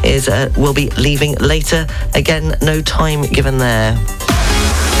 will be leaving later. Again, no time given there.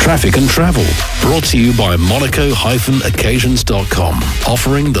 Traffic and travel, brought to you by Monaco-occasions.com,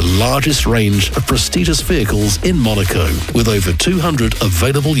 offering the largest range of prestigious vehicles in Monaco, with over 200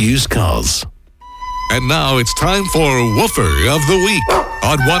 available used cars. And now it's time for Woofer of the Week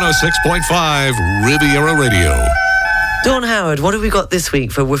on 106.5 Riviera Radio. Dawn Howard, what have we got this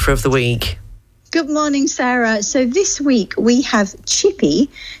week for Woofer of the Week? Good morning, Sarah. So this week we have Chippy,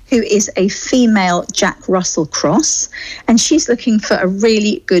 who is a female Jack Russell cross, and she's looking for a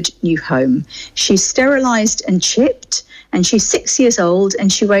really good new home. She's sterilised and chipped, and she's 6 years old,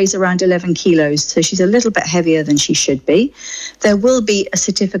 and she weighs around 11 kilos, so she's a little bit heavier than she should be. There will be a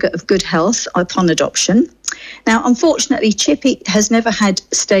certificate of good health upon adoption. Now, unfortunately, Chippy has never had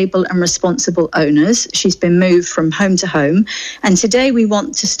stable and responsible owners. She's been moved from home to home. And today we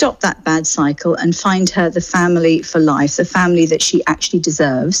want to stop that bad cycle and find her the family for life, the family that she actually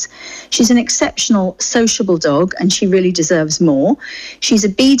deserves. She's an exceptional, sociable dog, and she really deserves more. She's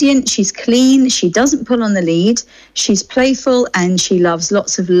obedient, she's clean, she doesn't pull on the lead, she's playful, and she loves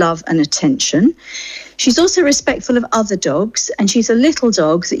lots of love and attention. She's also respectful of other dogs, and she's a little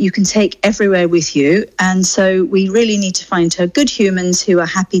dog that you can take everywhere with you. And so we really need to find her good humans who are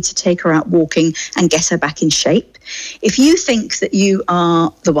happy to take her out walking and get her back in shape. If you think that you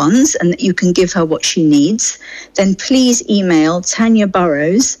are the ones and that you can give her what she needs, then please email Tanya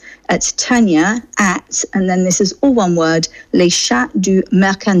Burrows at Tanya at, and then this is all one word,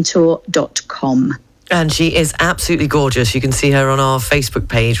 leschatsdumercantour.com. And she is absolutely gorgeous. You can see her on our Facebook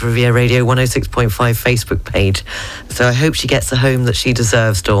page, Riviera Radio 106.5 Facebook page. So I hope she gets the home that she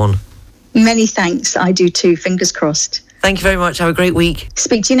deserves, Dawn. Many thanks. I do too. Fingers crossed. Thank you very much. Have a great week.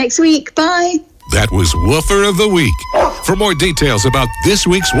 Speak to you next week. Bye. That was Woofer of the Week. For more details about this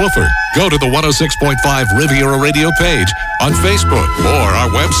week's Woofer, go to the 106.5 Riviera Radio page on Facebook or our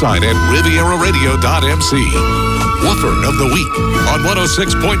website at rivieraradio.mc. Woofer of the Week on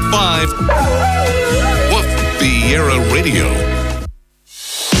 106.5 Riviera Radio.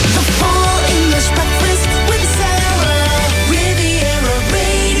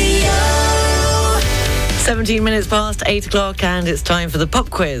 17 minutes past 8 o'clock, and it's time for the pop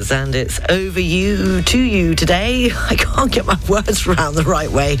quiz, and it's over to you today. I can't get my words around the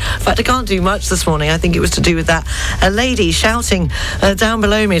right way. In fact, I can't do much this morning. I think it was to do with that a lady shouting down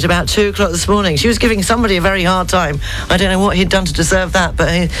below me at about 2 o'clock this morning. She was giving somebody a very hard time. I don't know what he'd done to deserve that,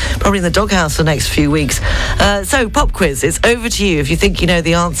 but probably in the doghouse for the next few weeks. So, pop quiz, it's over to you. If you think you know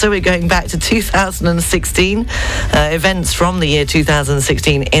the answer, we're going back to 2016. Events from the year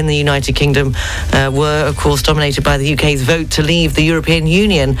 2016 in the United Kingdom were, of course, dominated by the UK's vote to leave the European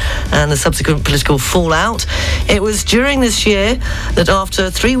Union and the subsequent political fallout. It was during this year that after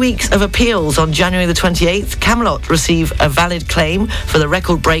 3 weeks of appeals on January the 28th, Camelot received a valid claim for the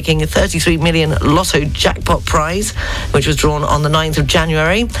record-breaking 33 million Lotto jackpot prize, which was drawn on the 9th of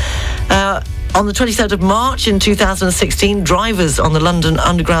January. On the 23rd of March in 2016, drivers on the London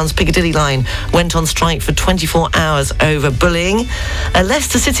Underground's Piccadilly line went on strike for 24 hours over bullying.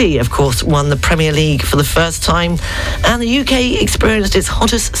 Leicester City, of course, won the Premier League for the first time, and the UK experienced its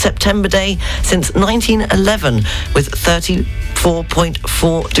hottest September day since 1911, with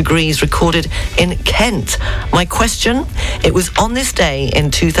 34.4 degrees recorded in Kent. My question, it was on this day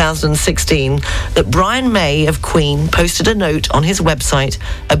in 2016 that Brian May of Queen posted a note on his website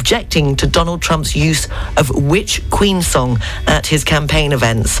objecting to Donald Donald Trump's use of which Queen song at his campaign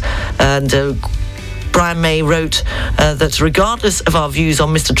events. And Brian May wrote that regardless of our views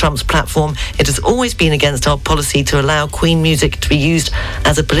on Mr. Trump's platform, it has always been against our policy to allow Queen music to be used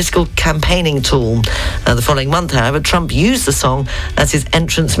as a political campaigning tool. The following month, however, Trump used the song as his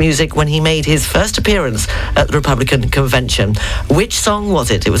entrance music when he made his first appearance at the Republican convention. Which song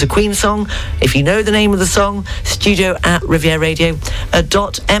was it? It was a Queen song. If you know the name of the song,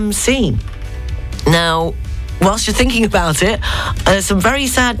 studio@rivieradio.mc. Now, whilst you're thinking about it, some very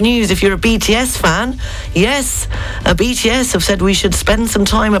sad news if you're a BTS fan. Yes, BTS have said we should spend some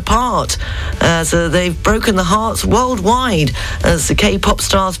time apart. So they've broken the hearts worldwide as the K-pop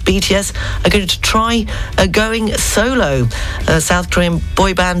stars BTS are going to try going solo. South Korean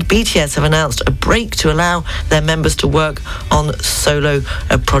boy band BTS have announced a break to allow their members to work on solo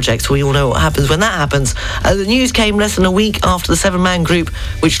projects. We all know what happens when that happens. The news came less than a week after the seven-man group,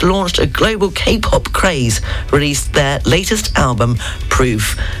 which launched a global K-pop craze, released their latest album,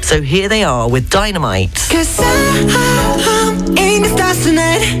 Proof. So here they are with Dynamite. 'Cause I'm in the stars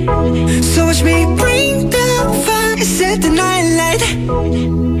tonight. So watch me bring the fire, set the night light.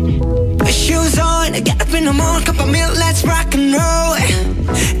 With shoes on, get up in the morning, cup of milk, let's rock and roll.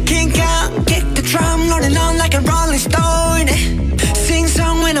 Kink out, kick the drum, rolling on like a rolling stone. Sing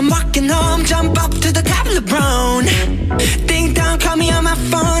song when I'm walking home, jump up to the top of the brown. Ding dong, call me on my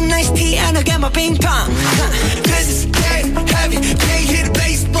phone, nice tea and I'll get my ping pong. This is dead heavy, can't hear the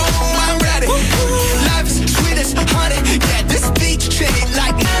bass, boom, I'm ready. Life is sweet as honey, yeah, this beach chain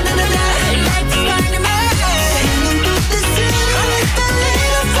like na na na na. Let's find a man. This is a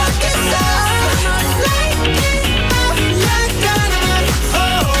little fucking song, like dynamite.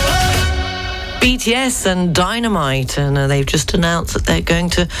 BTS and Dynamite, and they've just announced that they're going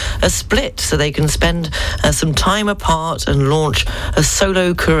to split so they can spend some time apart and launch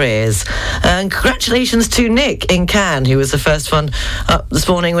solo careers. And congratulations to Nick in Cannes, who was the first one up this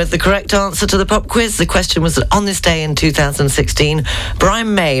morning with the correct answer to the pop quiz. The question was that on this day in 2016,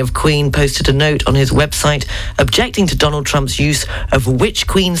 Brian May of Queen posted a note on his website objecting to Donald Trump's use of which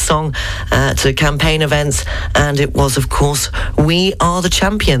Queen song to campaign events, and it was, of course, We Are the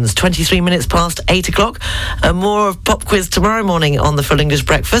Champions. 23 minutes past 8 o'clock. More of Pop Quiz tomorrow morning on the Full English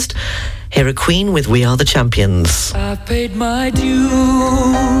Breakfast. Here are Queen with We Are the Champions. I've paid my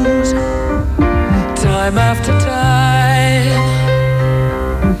dues, time after time.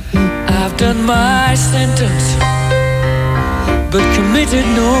 I've done my sentence, but committed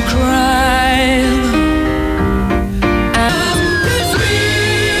no crime.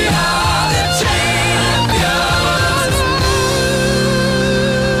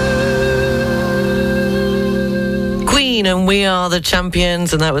 And We Are the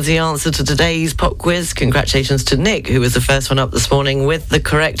Champions, and that was the answer to today's pop quiz. Congratulations to Nick, who was the first one up this morning with the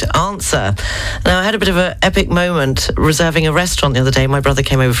correct answer. Now, I had a bit of an epic moment reserving a restaurant the other day. My brother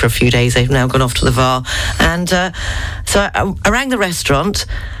came over for a few days. They've now gone off to the VAR, and so I rang the restaurant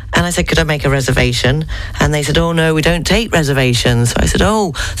and I said, could I make a reservation? And they said, oh no, we don't take reservations. So I said,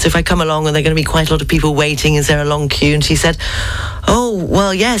 oh, so if I come along and there are going to be quite a lot of people waiting, is there a long queue? And she said, oh,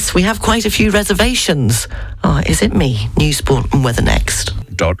 well, yes, we have quite a few reservations. Oh, is it me? News, Sport and Weather next.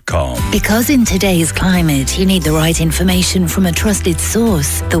 Because in today's climate, you need the right information from a trusted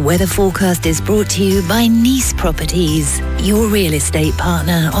source. The weather forecast is brought to you by Nice Properties, your real estate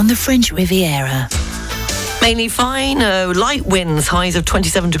partner on the French Riviera. Mainly fine, light winds, highs of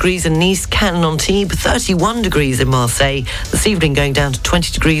 27 degrees in Nice, Cannes-on-Tibes, 31 degrees in Marseille. This evening going down to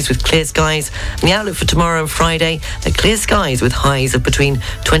 20 degrees with clear skies. And the outlook for tomorrow and Friday, the clear skies with highs of between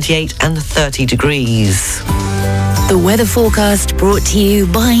 28 and 30 degrees. The weather forecast brought to you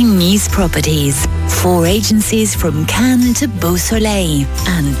by Nice Properties. 4 agencies from Cannes to Beausoleil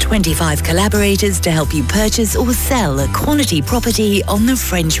and 25 collaborators to help you purchase or sell a quality property on the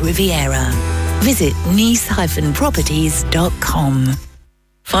French Riviera. Visit nice-properties.com.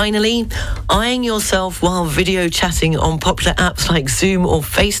 Finally, eyeing yourself while video chatting on popular apps like Zoom or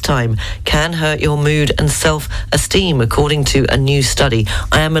FaceTime can hurt your mood and self-esteem, according to a new study.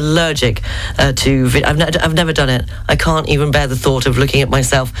 I am allergic to video. I've never done it. I can't even bear the thought of looking at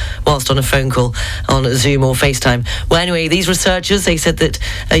myself whilst on a phone call on Zoom or FaceTime. Well, anyway, these researchers, they said that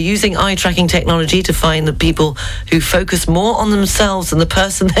using eye-tracking technology to find the people who focus more on themselves than the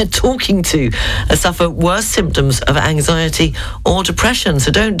person they're talking to suffer worse symptoms of anxiety or depression. So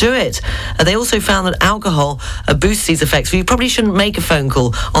so don't do it. They also found that alcohol boosts these effects. So you probably shouldn't make a phone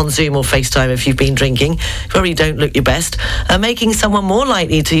call on Zoom or FaceTime if you've been drinking. You probably don't look your best. Making someone more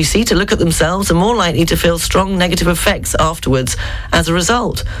likely to look at themselves and more likely to feel strong negative effects afterwards as a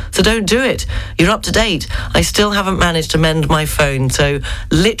result. So don't do it. You're up to date. I still haven't managed to mend my phone, so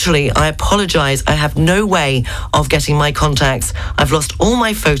literally I apologise. I have no way of getting my contacts. I've lost all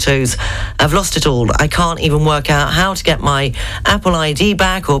my photos. I've lost it all. I can't even work out how to get my Apple ID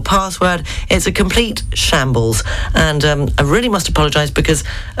back or password. It's a complete shambles, and I really must apologise because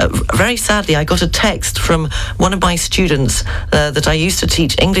very sadly I got a text from one of my students that I used to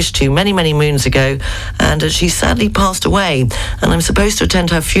teach English to many moons ago, and she sadly passed away, and I'm supposed to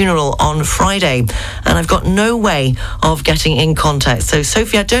attend her funeral on Friday, and I've got no way of getting in contact. So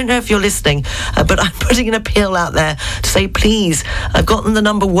Sophie, I don't know if you're listening, but I'm putting an appeal out there to say, please, I've gotten the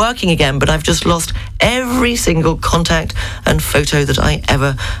number working again, but I've just lost every single contact and photo that I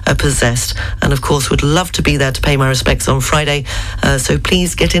ever possessed, and of course would love to be there to pay my respects on Friday, so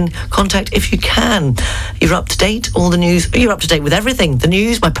please get in contact if you can. You're up to date, all the news, you're up to date with everything, the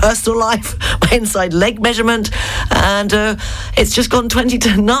news, my personal life, my inside leg measurement, and it's just gone 20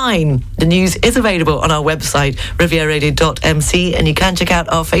 to 9. The news is available on our website, rivieradio.mc, and you can check out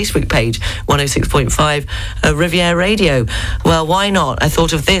our Facebook page, 106.5 Riviera Radio. Well, why not? I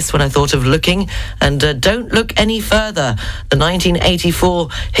thought of this when I thought of looking, and don't look any further. The 1984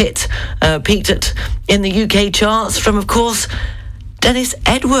 hit peaked in the UK charts from, of course, Dennis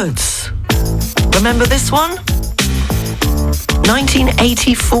Edwards. Remember this one?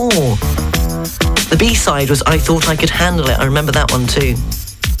 1984. The B-side was I Thought I Could Handle It. I remember that one too.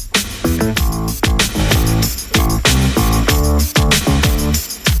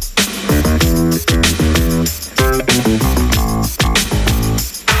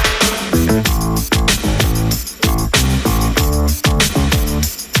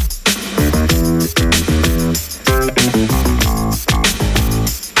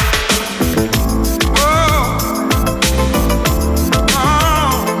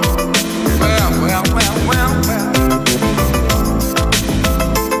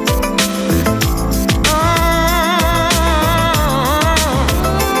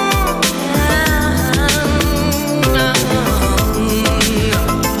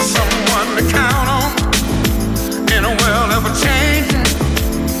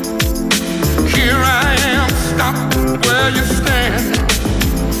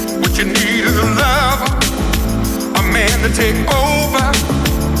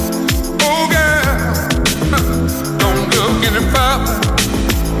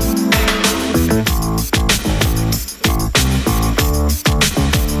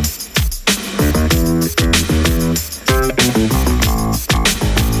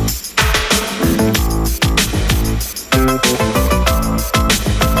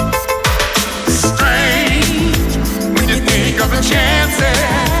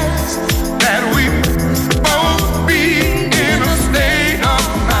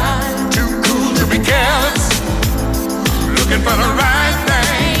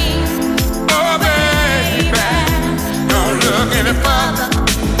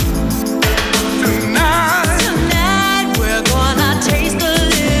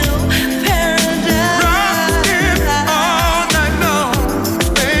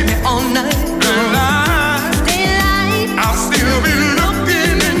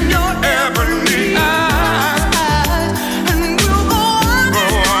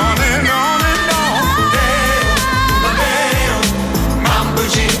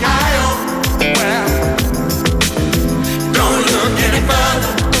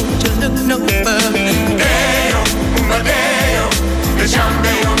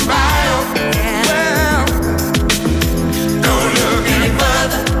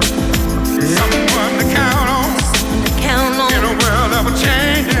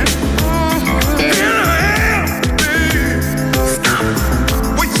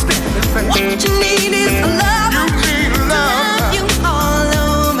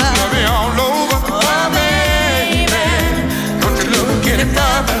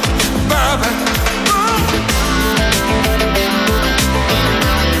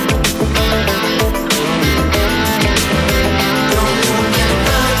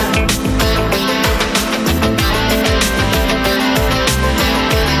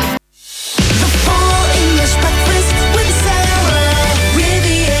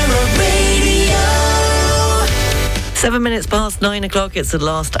 7 minutes past 9 o'clock. It's the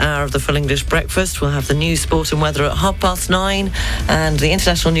last hour of the Full English Breakfast. We'll have the news, sport and weather at 9:30 and the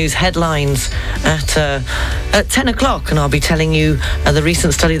international news headlines at 10 o'clock. And I'll be telling you the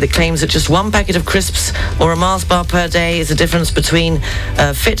recent study that claims that just one packet of crisps or a Mars bar per day is the difference between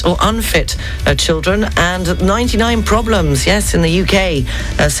fit or unfit children, and 99 problems. Yes, in the UK,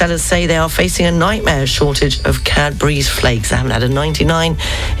 sellers say they are facing a nightmare shortage of Cadbury's flakes. I haven't had a 99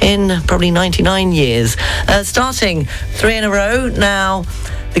 in probably 99 years. Starting 3 in a row. Now,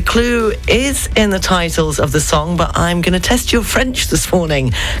 the clue is in the titles of the song, but I'm going to test your French this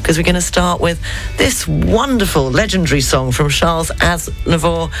morning because we're going to start with this wonderful, legendary song from Charles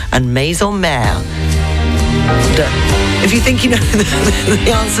Aznavour and Maison Mère. If you think you know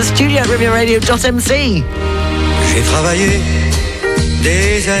the answer, studio at rivieradio.mc. J'ai travaillé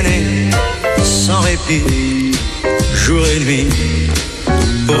des années sans répit, jour et nuit,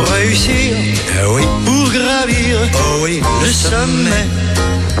 pour réussir, oui, pour gravir, oh oui, le sommet,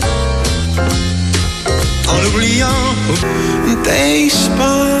 en oubliant. They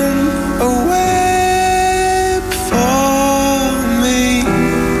spun a web for me.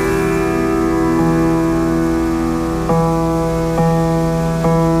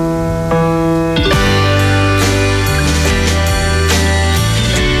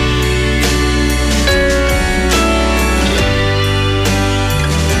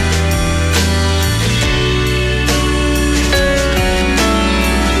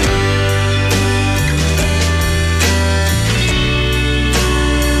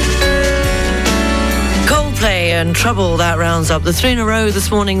 And Trouble, that rounds up the 3 in a row this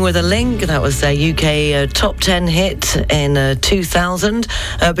morning with a link. That was their UK top 10 hit in 2000.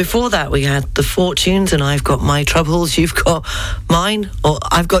 Before that, we had The Fortunes and I've Got My Troubles, You've Got Mine, or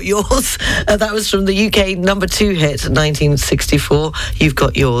I've Got Yours. That was from the UK number 2 hit, 1964, You've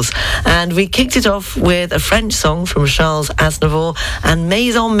Got Yours. And we kicked it off with a French song from Charles Aznavour and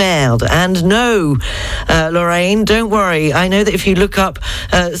Maison Mère. And no, Lorraine, don't worry. I know that if you look up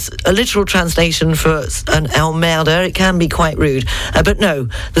a literal translation for an Merde, it can be quite rude. But no,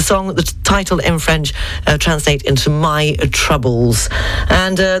 the song, the title in French translate into My Troubles.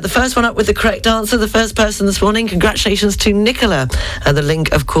 And the first one up with the correct answer, the first person this morning, congratulations to Nicola. The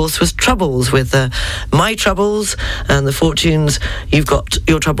link, of course, was Troubles with My Troubles and The Fortunes, You've Got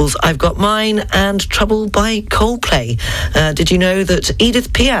Your Troubles, I've Got Mine, and Trouble by Coldplay. Did you know that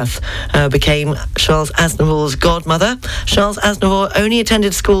Edith Piaf became Charles Aznavour's godmother? Charles Aznavour only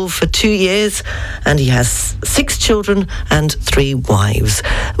attended school for 2 years and he has 6 children and 3 wives.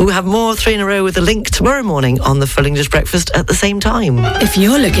 We'll have more 3 in a row with a link tomorrow morning on the Full English Breakfast at the same time. If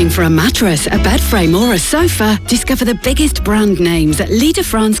you're looking for a mattress, a bed frame or a sofa, discover the biggest brand names at Lit de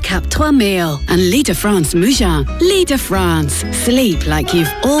France Cap 3000 and Lit de France Mougins. Lit de France. Sleep like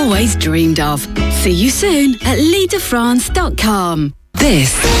you've always dreamed of. See you soon at litdefrance.com.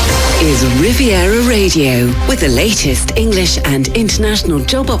 This is Riviera Radio with the latest English and international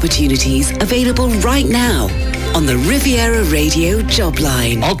job opportunities available right now on the Riviera Radio job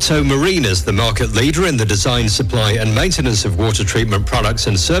line. Octo Marine is the market leader in the design, supply and maintenance of water treatment products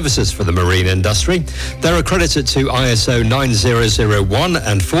and services for the marine industry. They're accredited to ISO 9001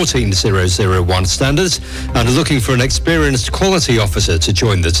 and 14001 standards and are looking for an experienced quality officer to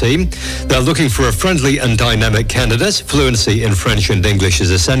join the team. They're looking for a friendly and dynamic candidate. Fluency in French and English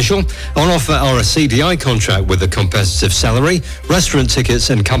is essential. On offer are a CDI contract with a competitive salary, restaurant tickets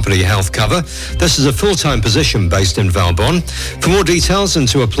and company health cover. This is a full-time position based in Valbonne. For more details and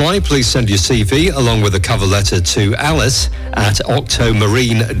to apply, please send your CV along with a cover letter to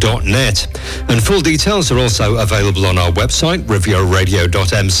alice@octomarine.net. And full details are also available on our website,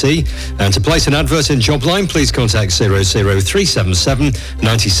 rivieradio.mc. And to place an advert in Jobline, please contact 00377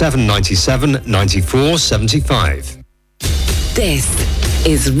 97 97 94 75. This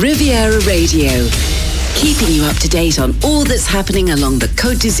is Riviera Radio, keeping you up to date on all that's happening along the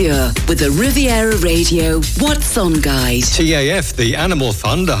Côte d'Azur with the Riviera Radio What's On Guide. TAF, the Animal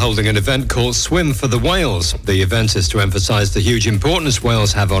Fund, are holding an event called Swim for the Whales. The event is to emphasise the huge importance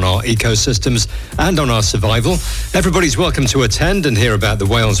whales have on our ecosystems and on our survival. Everybody's welcome to attend and hear about the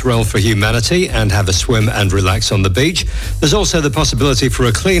whales' role for humanity and have a swim and relax on the beach. There's also the possibility for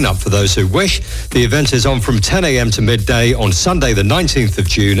a clean-up for those who wish. The event is on from 10 a.m. to midday on Sunday the 19th of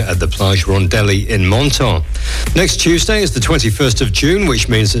June at the Plage Rondelli in Monton. printemps. Next Tuesday is the 21st of June, which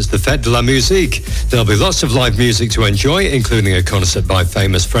means it's the Fête de la Musique. There'll be lots of live music to enjoy, including a concert by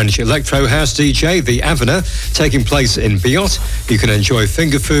famous French electro house DJ, The Avenir, taking place in Biot. You can enjoy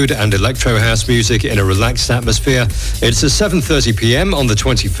finger food and electro house music in a relaxed atmosphere. It's at 7:30 p.m. on the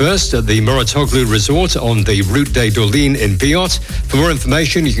 21st at the Muratoglu Resort on the Route des Dolines in Biot. For more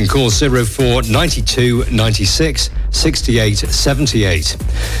information, you can call 04 92 96 68 78.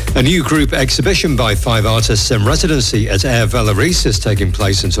 A new group exhibition by 5 artists in residency at Air Valeris is taking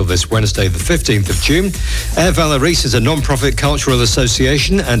place until this Wednesday, the 15th of June. Air Valeris is a non-profit cultural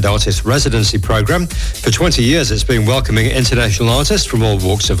association and artist residency program. For 20 years, it's been welcoming international artists from all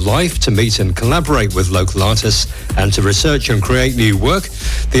walks of life to meet and collaborate with local artists and to research and create new work.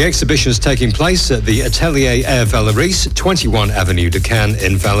 The exhibition is taking place at the Atelier Air Valeris, 21 Avenue de Cannes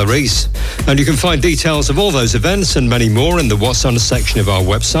in Valeris. And you can find details of all those events and many more in the What's On section of our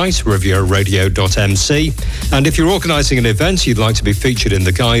website, rivieradio.mc. And if you're organising an event you'd like to be featured in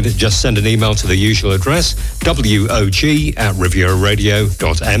the guide, just send an email to the usual address,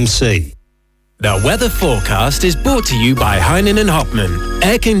 wog@rivieradio.mc. The weather forecast is brought to you by Heinen and Hopman,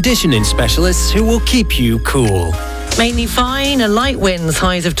 air conditioning specialists who will keep you cool. Mainly fine, light winds,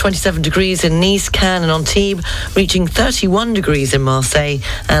 highs of 27 degrees in Nice, Cannes and Antibes, reaching 31 degrees in Marseille,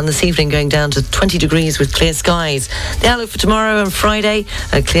 and this evening going down to 20 degrees with clear skies. The outlook for tomorrow and Friday,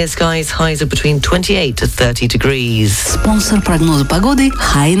 clear skies, highs of between 28 to 30 degrees. Спонсор прогноза погоды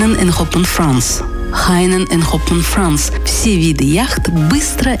Heinen and Hopman France. Heinen and Hopman France. Все виды яхт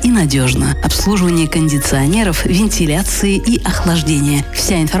быстро и надежно. Обслуживание кондиционеров, вентиляции и охлаждения.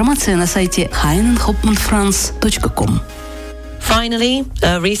 Вся информация на сайте heinenhopmanfrance.com. Finally,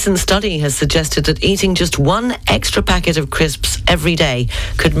 a recent study has suggested that eating just one extra packet of crisps every day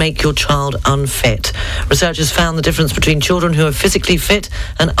could make your child unfit. Researchers found the difference between children who are physically fit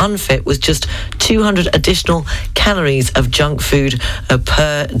and unfit was just 200 additional calories of junk food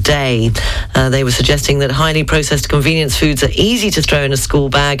per day. They were suggesting that highly processed convenience foods are easy to throw in a school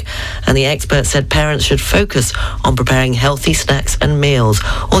bag, and the expert said parents should focus on preparing healthy snacks and meals.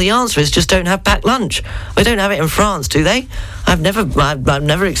 Well, the answer is just don't have packed lunch. They don't have it in France, do they? I've never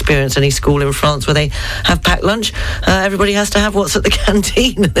experienced any school in France where they have packed lunch. Everybody has to have what's at the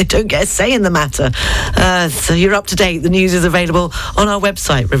canteen. They don't get a say in the matter. So you're up to date. The news is available on our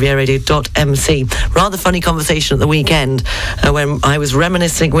website, rivieradio.mc. Rather funny conversation at the weekend when I was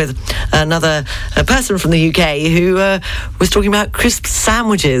reminiscing with another person from the UK who was talking about crisp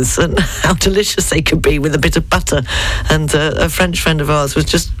sandwiches and how delicious they could be with a bit of butter. And a French friend of ours was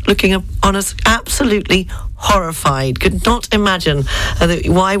just looking on us absolutely horrified, could not imagine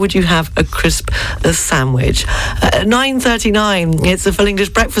why would you have a crisp sandwich. 9:39, it's the Full English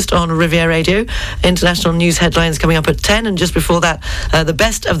Breakfast on Riviera Radio. International news headlines coming up at 10, and just before that, the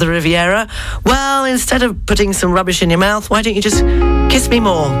best of the Riviera. Well, instead of putting some rubbish in your mouth, why don't you just kiss me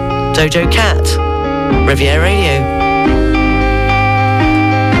more? Dojo Cat, Riviera Radio.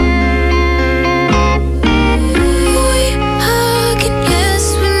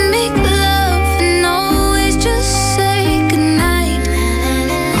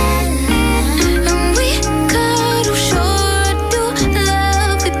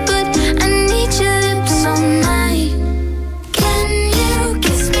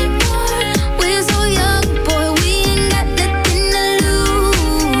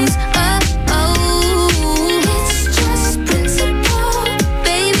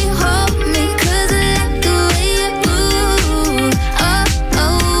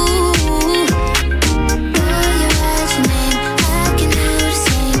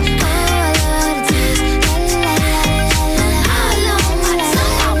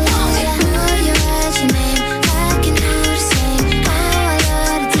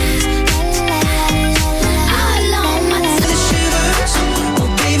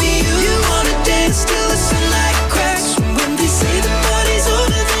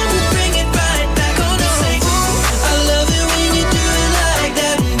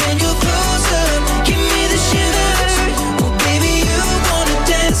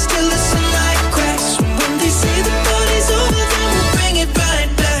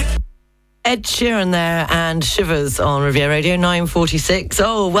 Ed Sheeran there and Shivers on Riviera Radio, 9:46.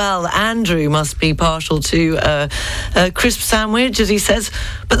 Oh, well, Andrew must be partial to a crisp sandwich, as he says,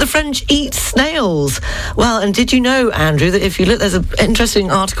 but the French eat snails. Well, and did you know, Andrew, that if you look, there's an interesting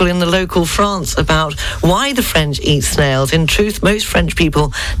article in the local France about why the French eat snails. In truth, most French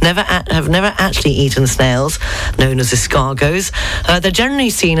people have never actually eaten snails, known as escargots. They're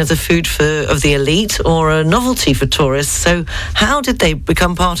generally seen as a food of the elite or a novelty for tourists. So how did they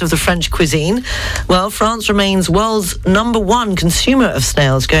become part of the French cuisine? 2017. Well, France remains world's #1 consumer of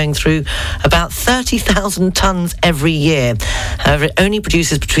snails, going through about 30,000 tonnes every year. However, it only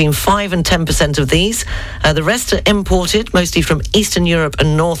produces between 5 and 10% of these. The rest are imported, mostly from Eastern Europe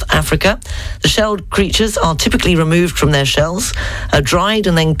and North Africa. The shelled creatures are typically removed from their shells, dried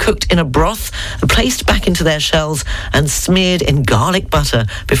and then cooked in a broth, placed back into their shells and smeared in garlic butter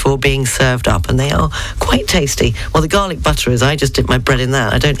before being served up. And they are quite tasty. Well, the garlic butter is, I just dip my bread in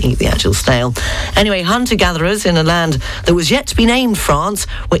that. I don't eat the actual snail. Anyway, hunter-gatherers in a land that was yet to be named France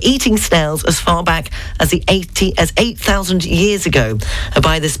were eating snails as far back as 8,000 years ago.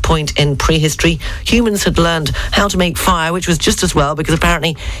 By this point in prehistory, humans had learned how to make fire, which was just as well, because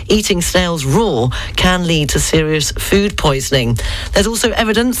apparently eating snails raw can lead to serious food poisoning. There's also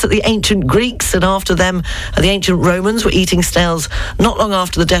evidence that the ancient Greeks and after them the ancient Romans were eating snails not long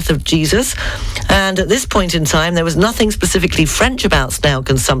after the death of Jesus. And at this point in time, there was nothing specifically French about snail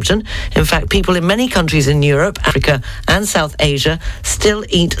consumption. In fact, people in many countries in Europe, Africa and South Asia still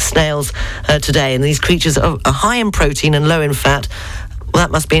eat snails today. And these creatures are high in protein and low in fat. Well,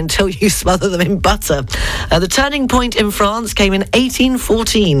 that must be until you smother them in butter. The turning point in France came in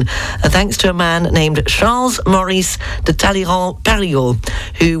 1814, thanks to a man named Charles Maurice de Talleyrand-Périol,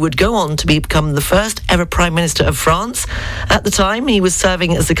 who would go on to become the first ever Prime Minister of France. At the time, he was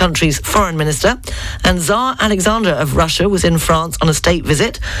serving as the country's foreign minister, and Tsar Alexander of Russia was in France on a state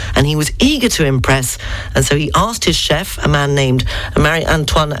visit, and he was eager to impress, and so he asked his chef, a man named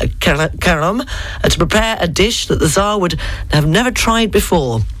Marie-Antoine Carême, to prepare a dish that the Tsar would have never tried before.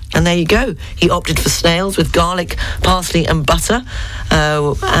 And there you go. He opted for snails with garlic, parsley and butter.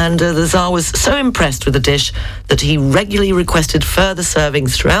 And the Tsar was so impressed with the dish that he regularly requested further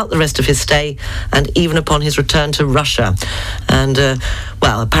servings throughout the rest of his stay and even upon his return to Russia. And,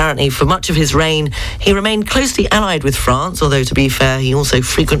 well, apparently for much of his reign, he remained closely allied with France, although to be fair, he also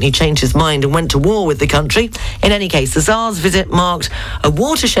frequently changed his mind and went to war with the country. In any case, the Tsar's visit marked a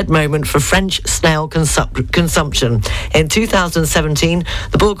watershed moment for French snail consumption. In 2017,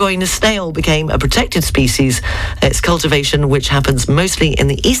 the Bourgogne snail became a protected species. Its cultivation, which happens mostly in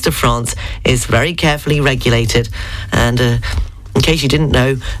the east of France, is very carefully regulated. And in case you didn't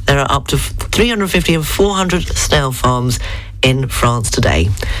know, there are up to 350 and 400 snail farms in France today.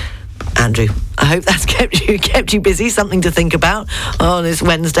 Andrew, I hope that's kept you busy, something to think about on this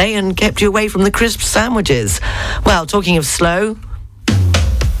Wednesday, and kept you away from the crisp sandwiches. Well, talking of slow,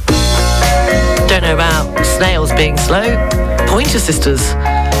 don't know about snails being slow. Pointer Sisters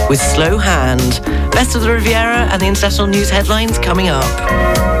with Slow Hand. Best of the Riviera and the international news headlines coming up.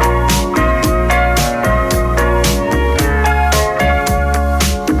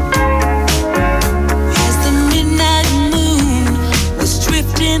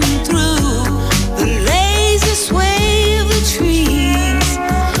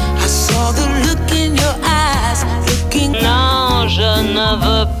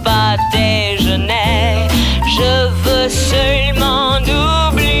 Pas déjeuner, je veux seulement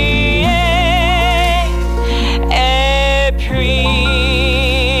oublier. Et puis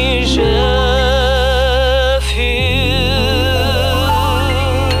je fume.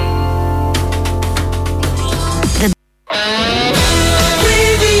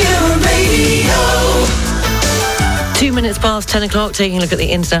 2 minutes past 10 o'clock, taking a look at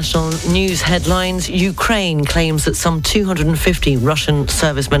the international news headlines. Ukraine claims that some 250 Russian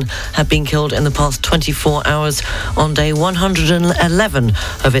servicemen have been killed in the past 24 hours on day 111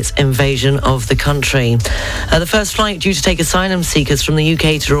 of its invasion of the country. The first flight due to take asylum seekers from the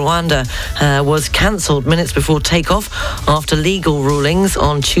UK to Rwanda was cancelled minutes before takeoff after legal rulings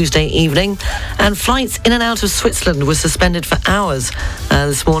on Tuesday evening. And flights in and out of Switzerland were suspended for hours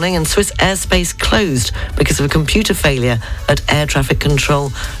this morning, and Swiss airspace closed because of a computer failure at air traffic control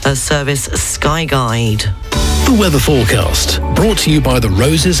service Skyguide. The weather forecast, brought to you by the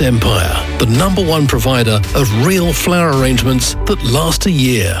Roses Empire, the #1 provider of real flower arrangements that last a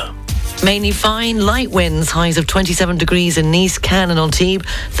year. Mainly fine, light winds, highs of 27 degrees in Nice, Cannes and Antibes,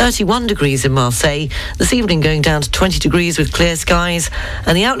 31 degrees in Marseille. This evening going down to 20 degrees with clear skies.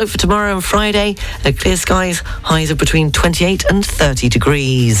 And the outlook for tomorrow and Friday, clear skies, highs of between 28 and 30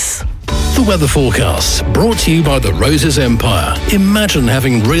 degrees. The weather forecast, brought to you by the Roses Empire. Imagine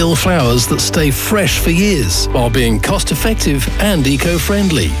having real flowers that stay fresh for years while being cost-effective and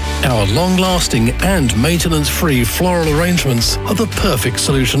eco-friendly. Our long-lasting and maintenance-free floral arrangements are the perfect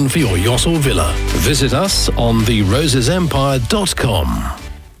solution for your yacht or villa. Visit us on therosesempire.com.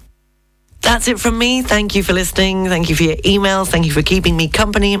 That's it from me. Thank you for listening. Thank you for your emails. Thank you for keeping me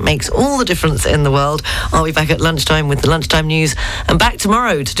company. It makes all the difference in the world. I'll be back at lunchtime with the lunchtime news and back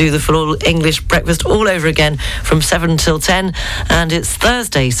tomorrow to do the full English breakfast all over again from 7 till 10. And it's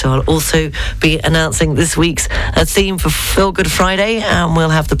Thursday, so I'll also be announcing this week's theme for Feel Good Friday, and we'll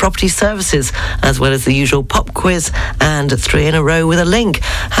have the property services as well as the usual pop quiz and 3 in a row with a link.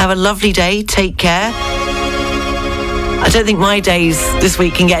 Have a lovely day. Take care. I don't think my days this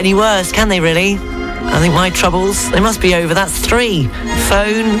week can get any worse, can they really? I think my troubles, they must be over. That's 3.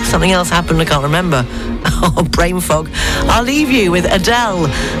 Phone, something else happened, I can't remember. Oh, brain fog. I'll leave you with Adele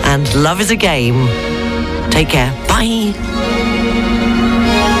and Love is a Game. Take care. Bye.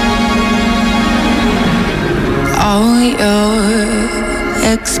 All your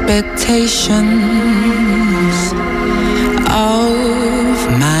expectations of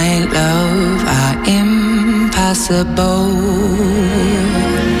my love are impossible.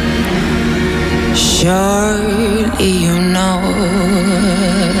 Surely you know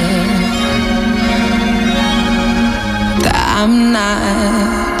that I'm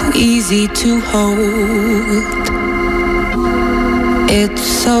not easy to hold. It's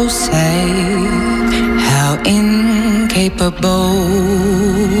so sad how incapable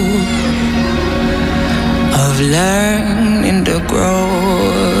of learning to grow.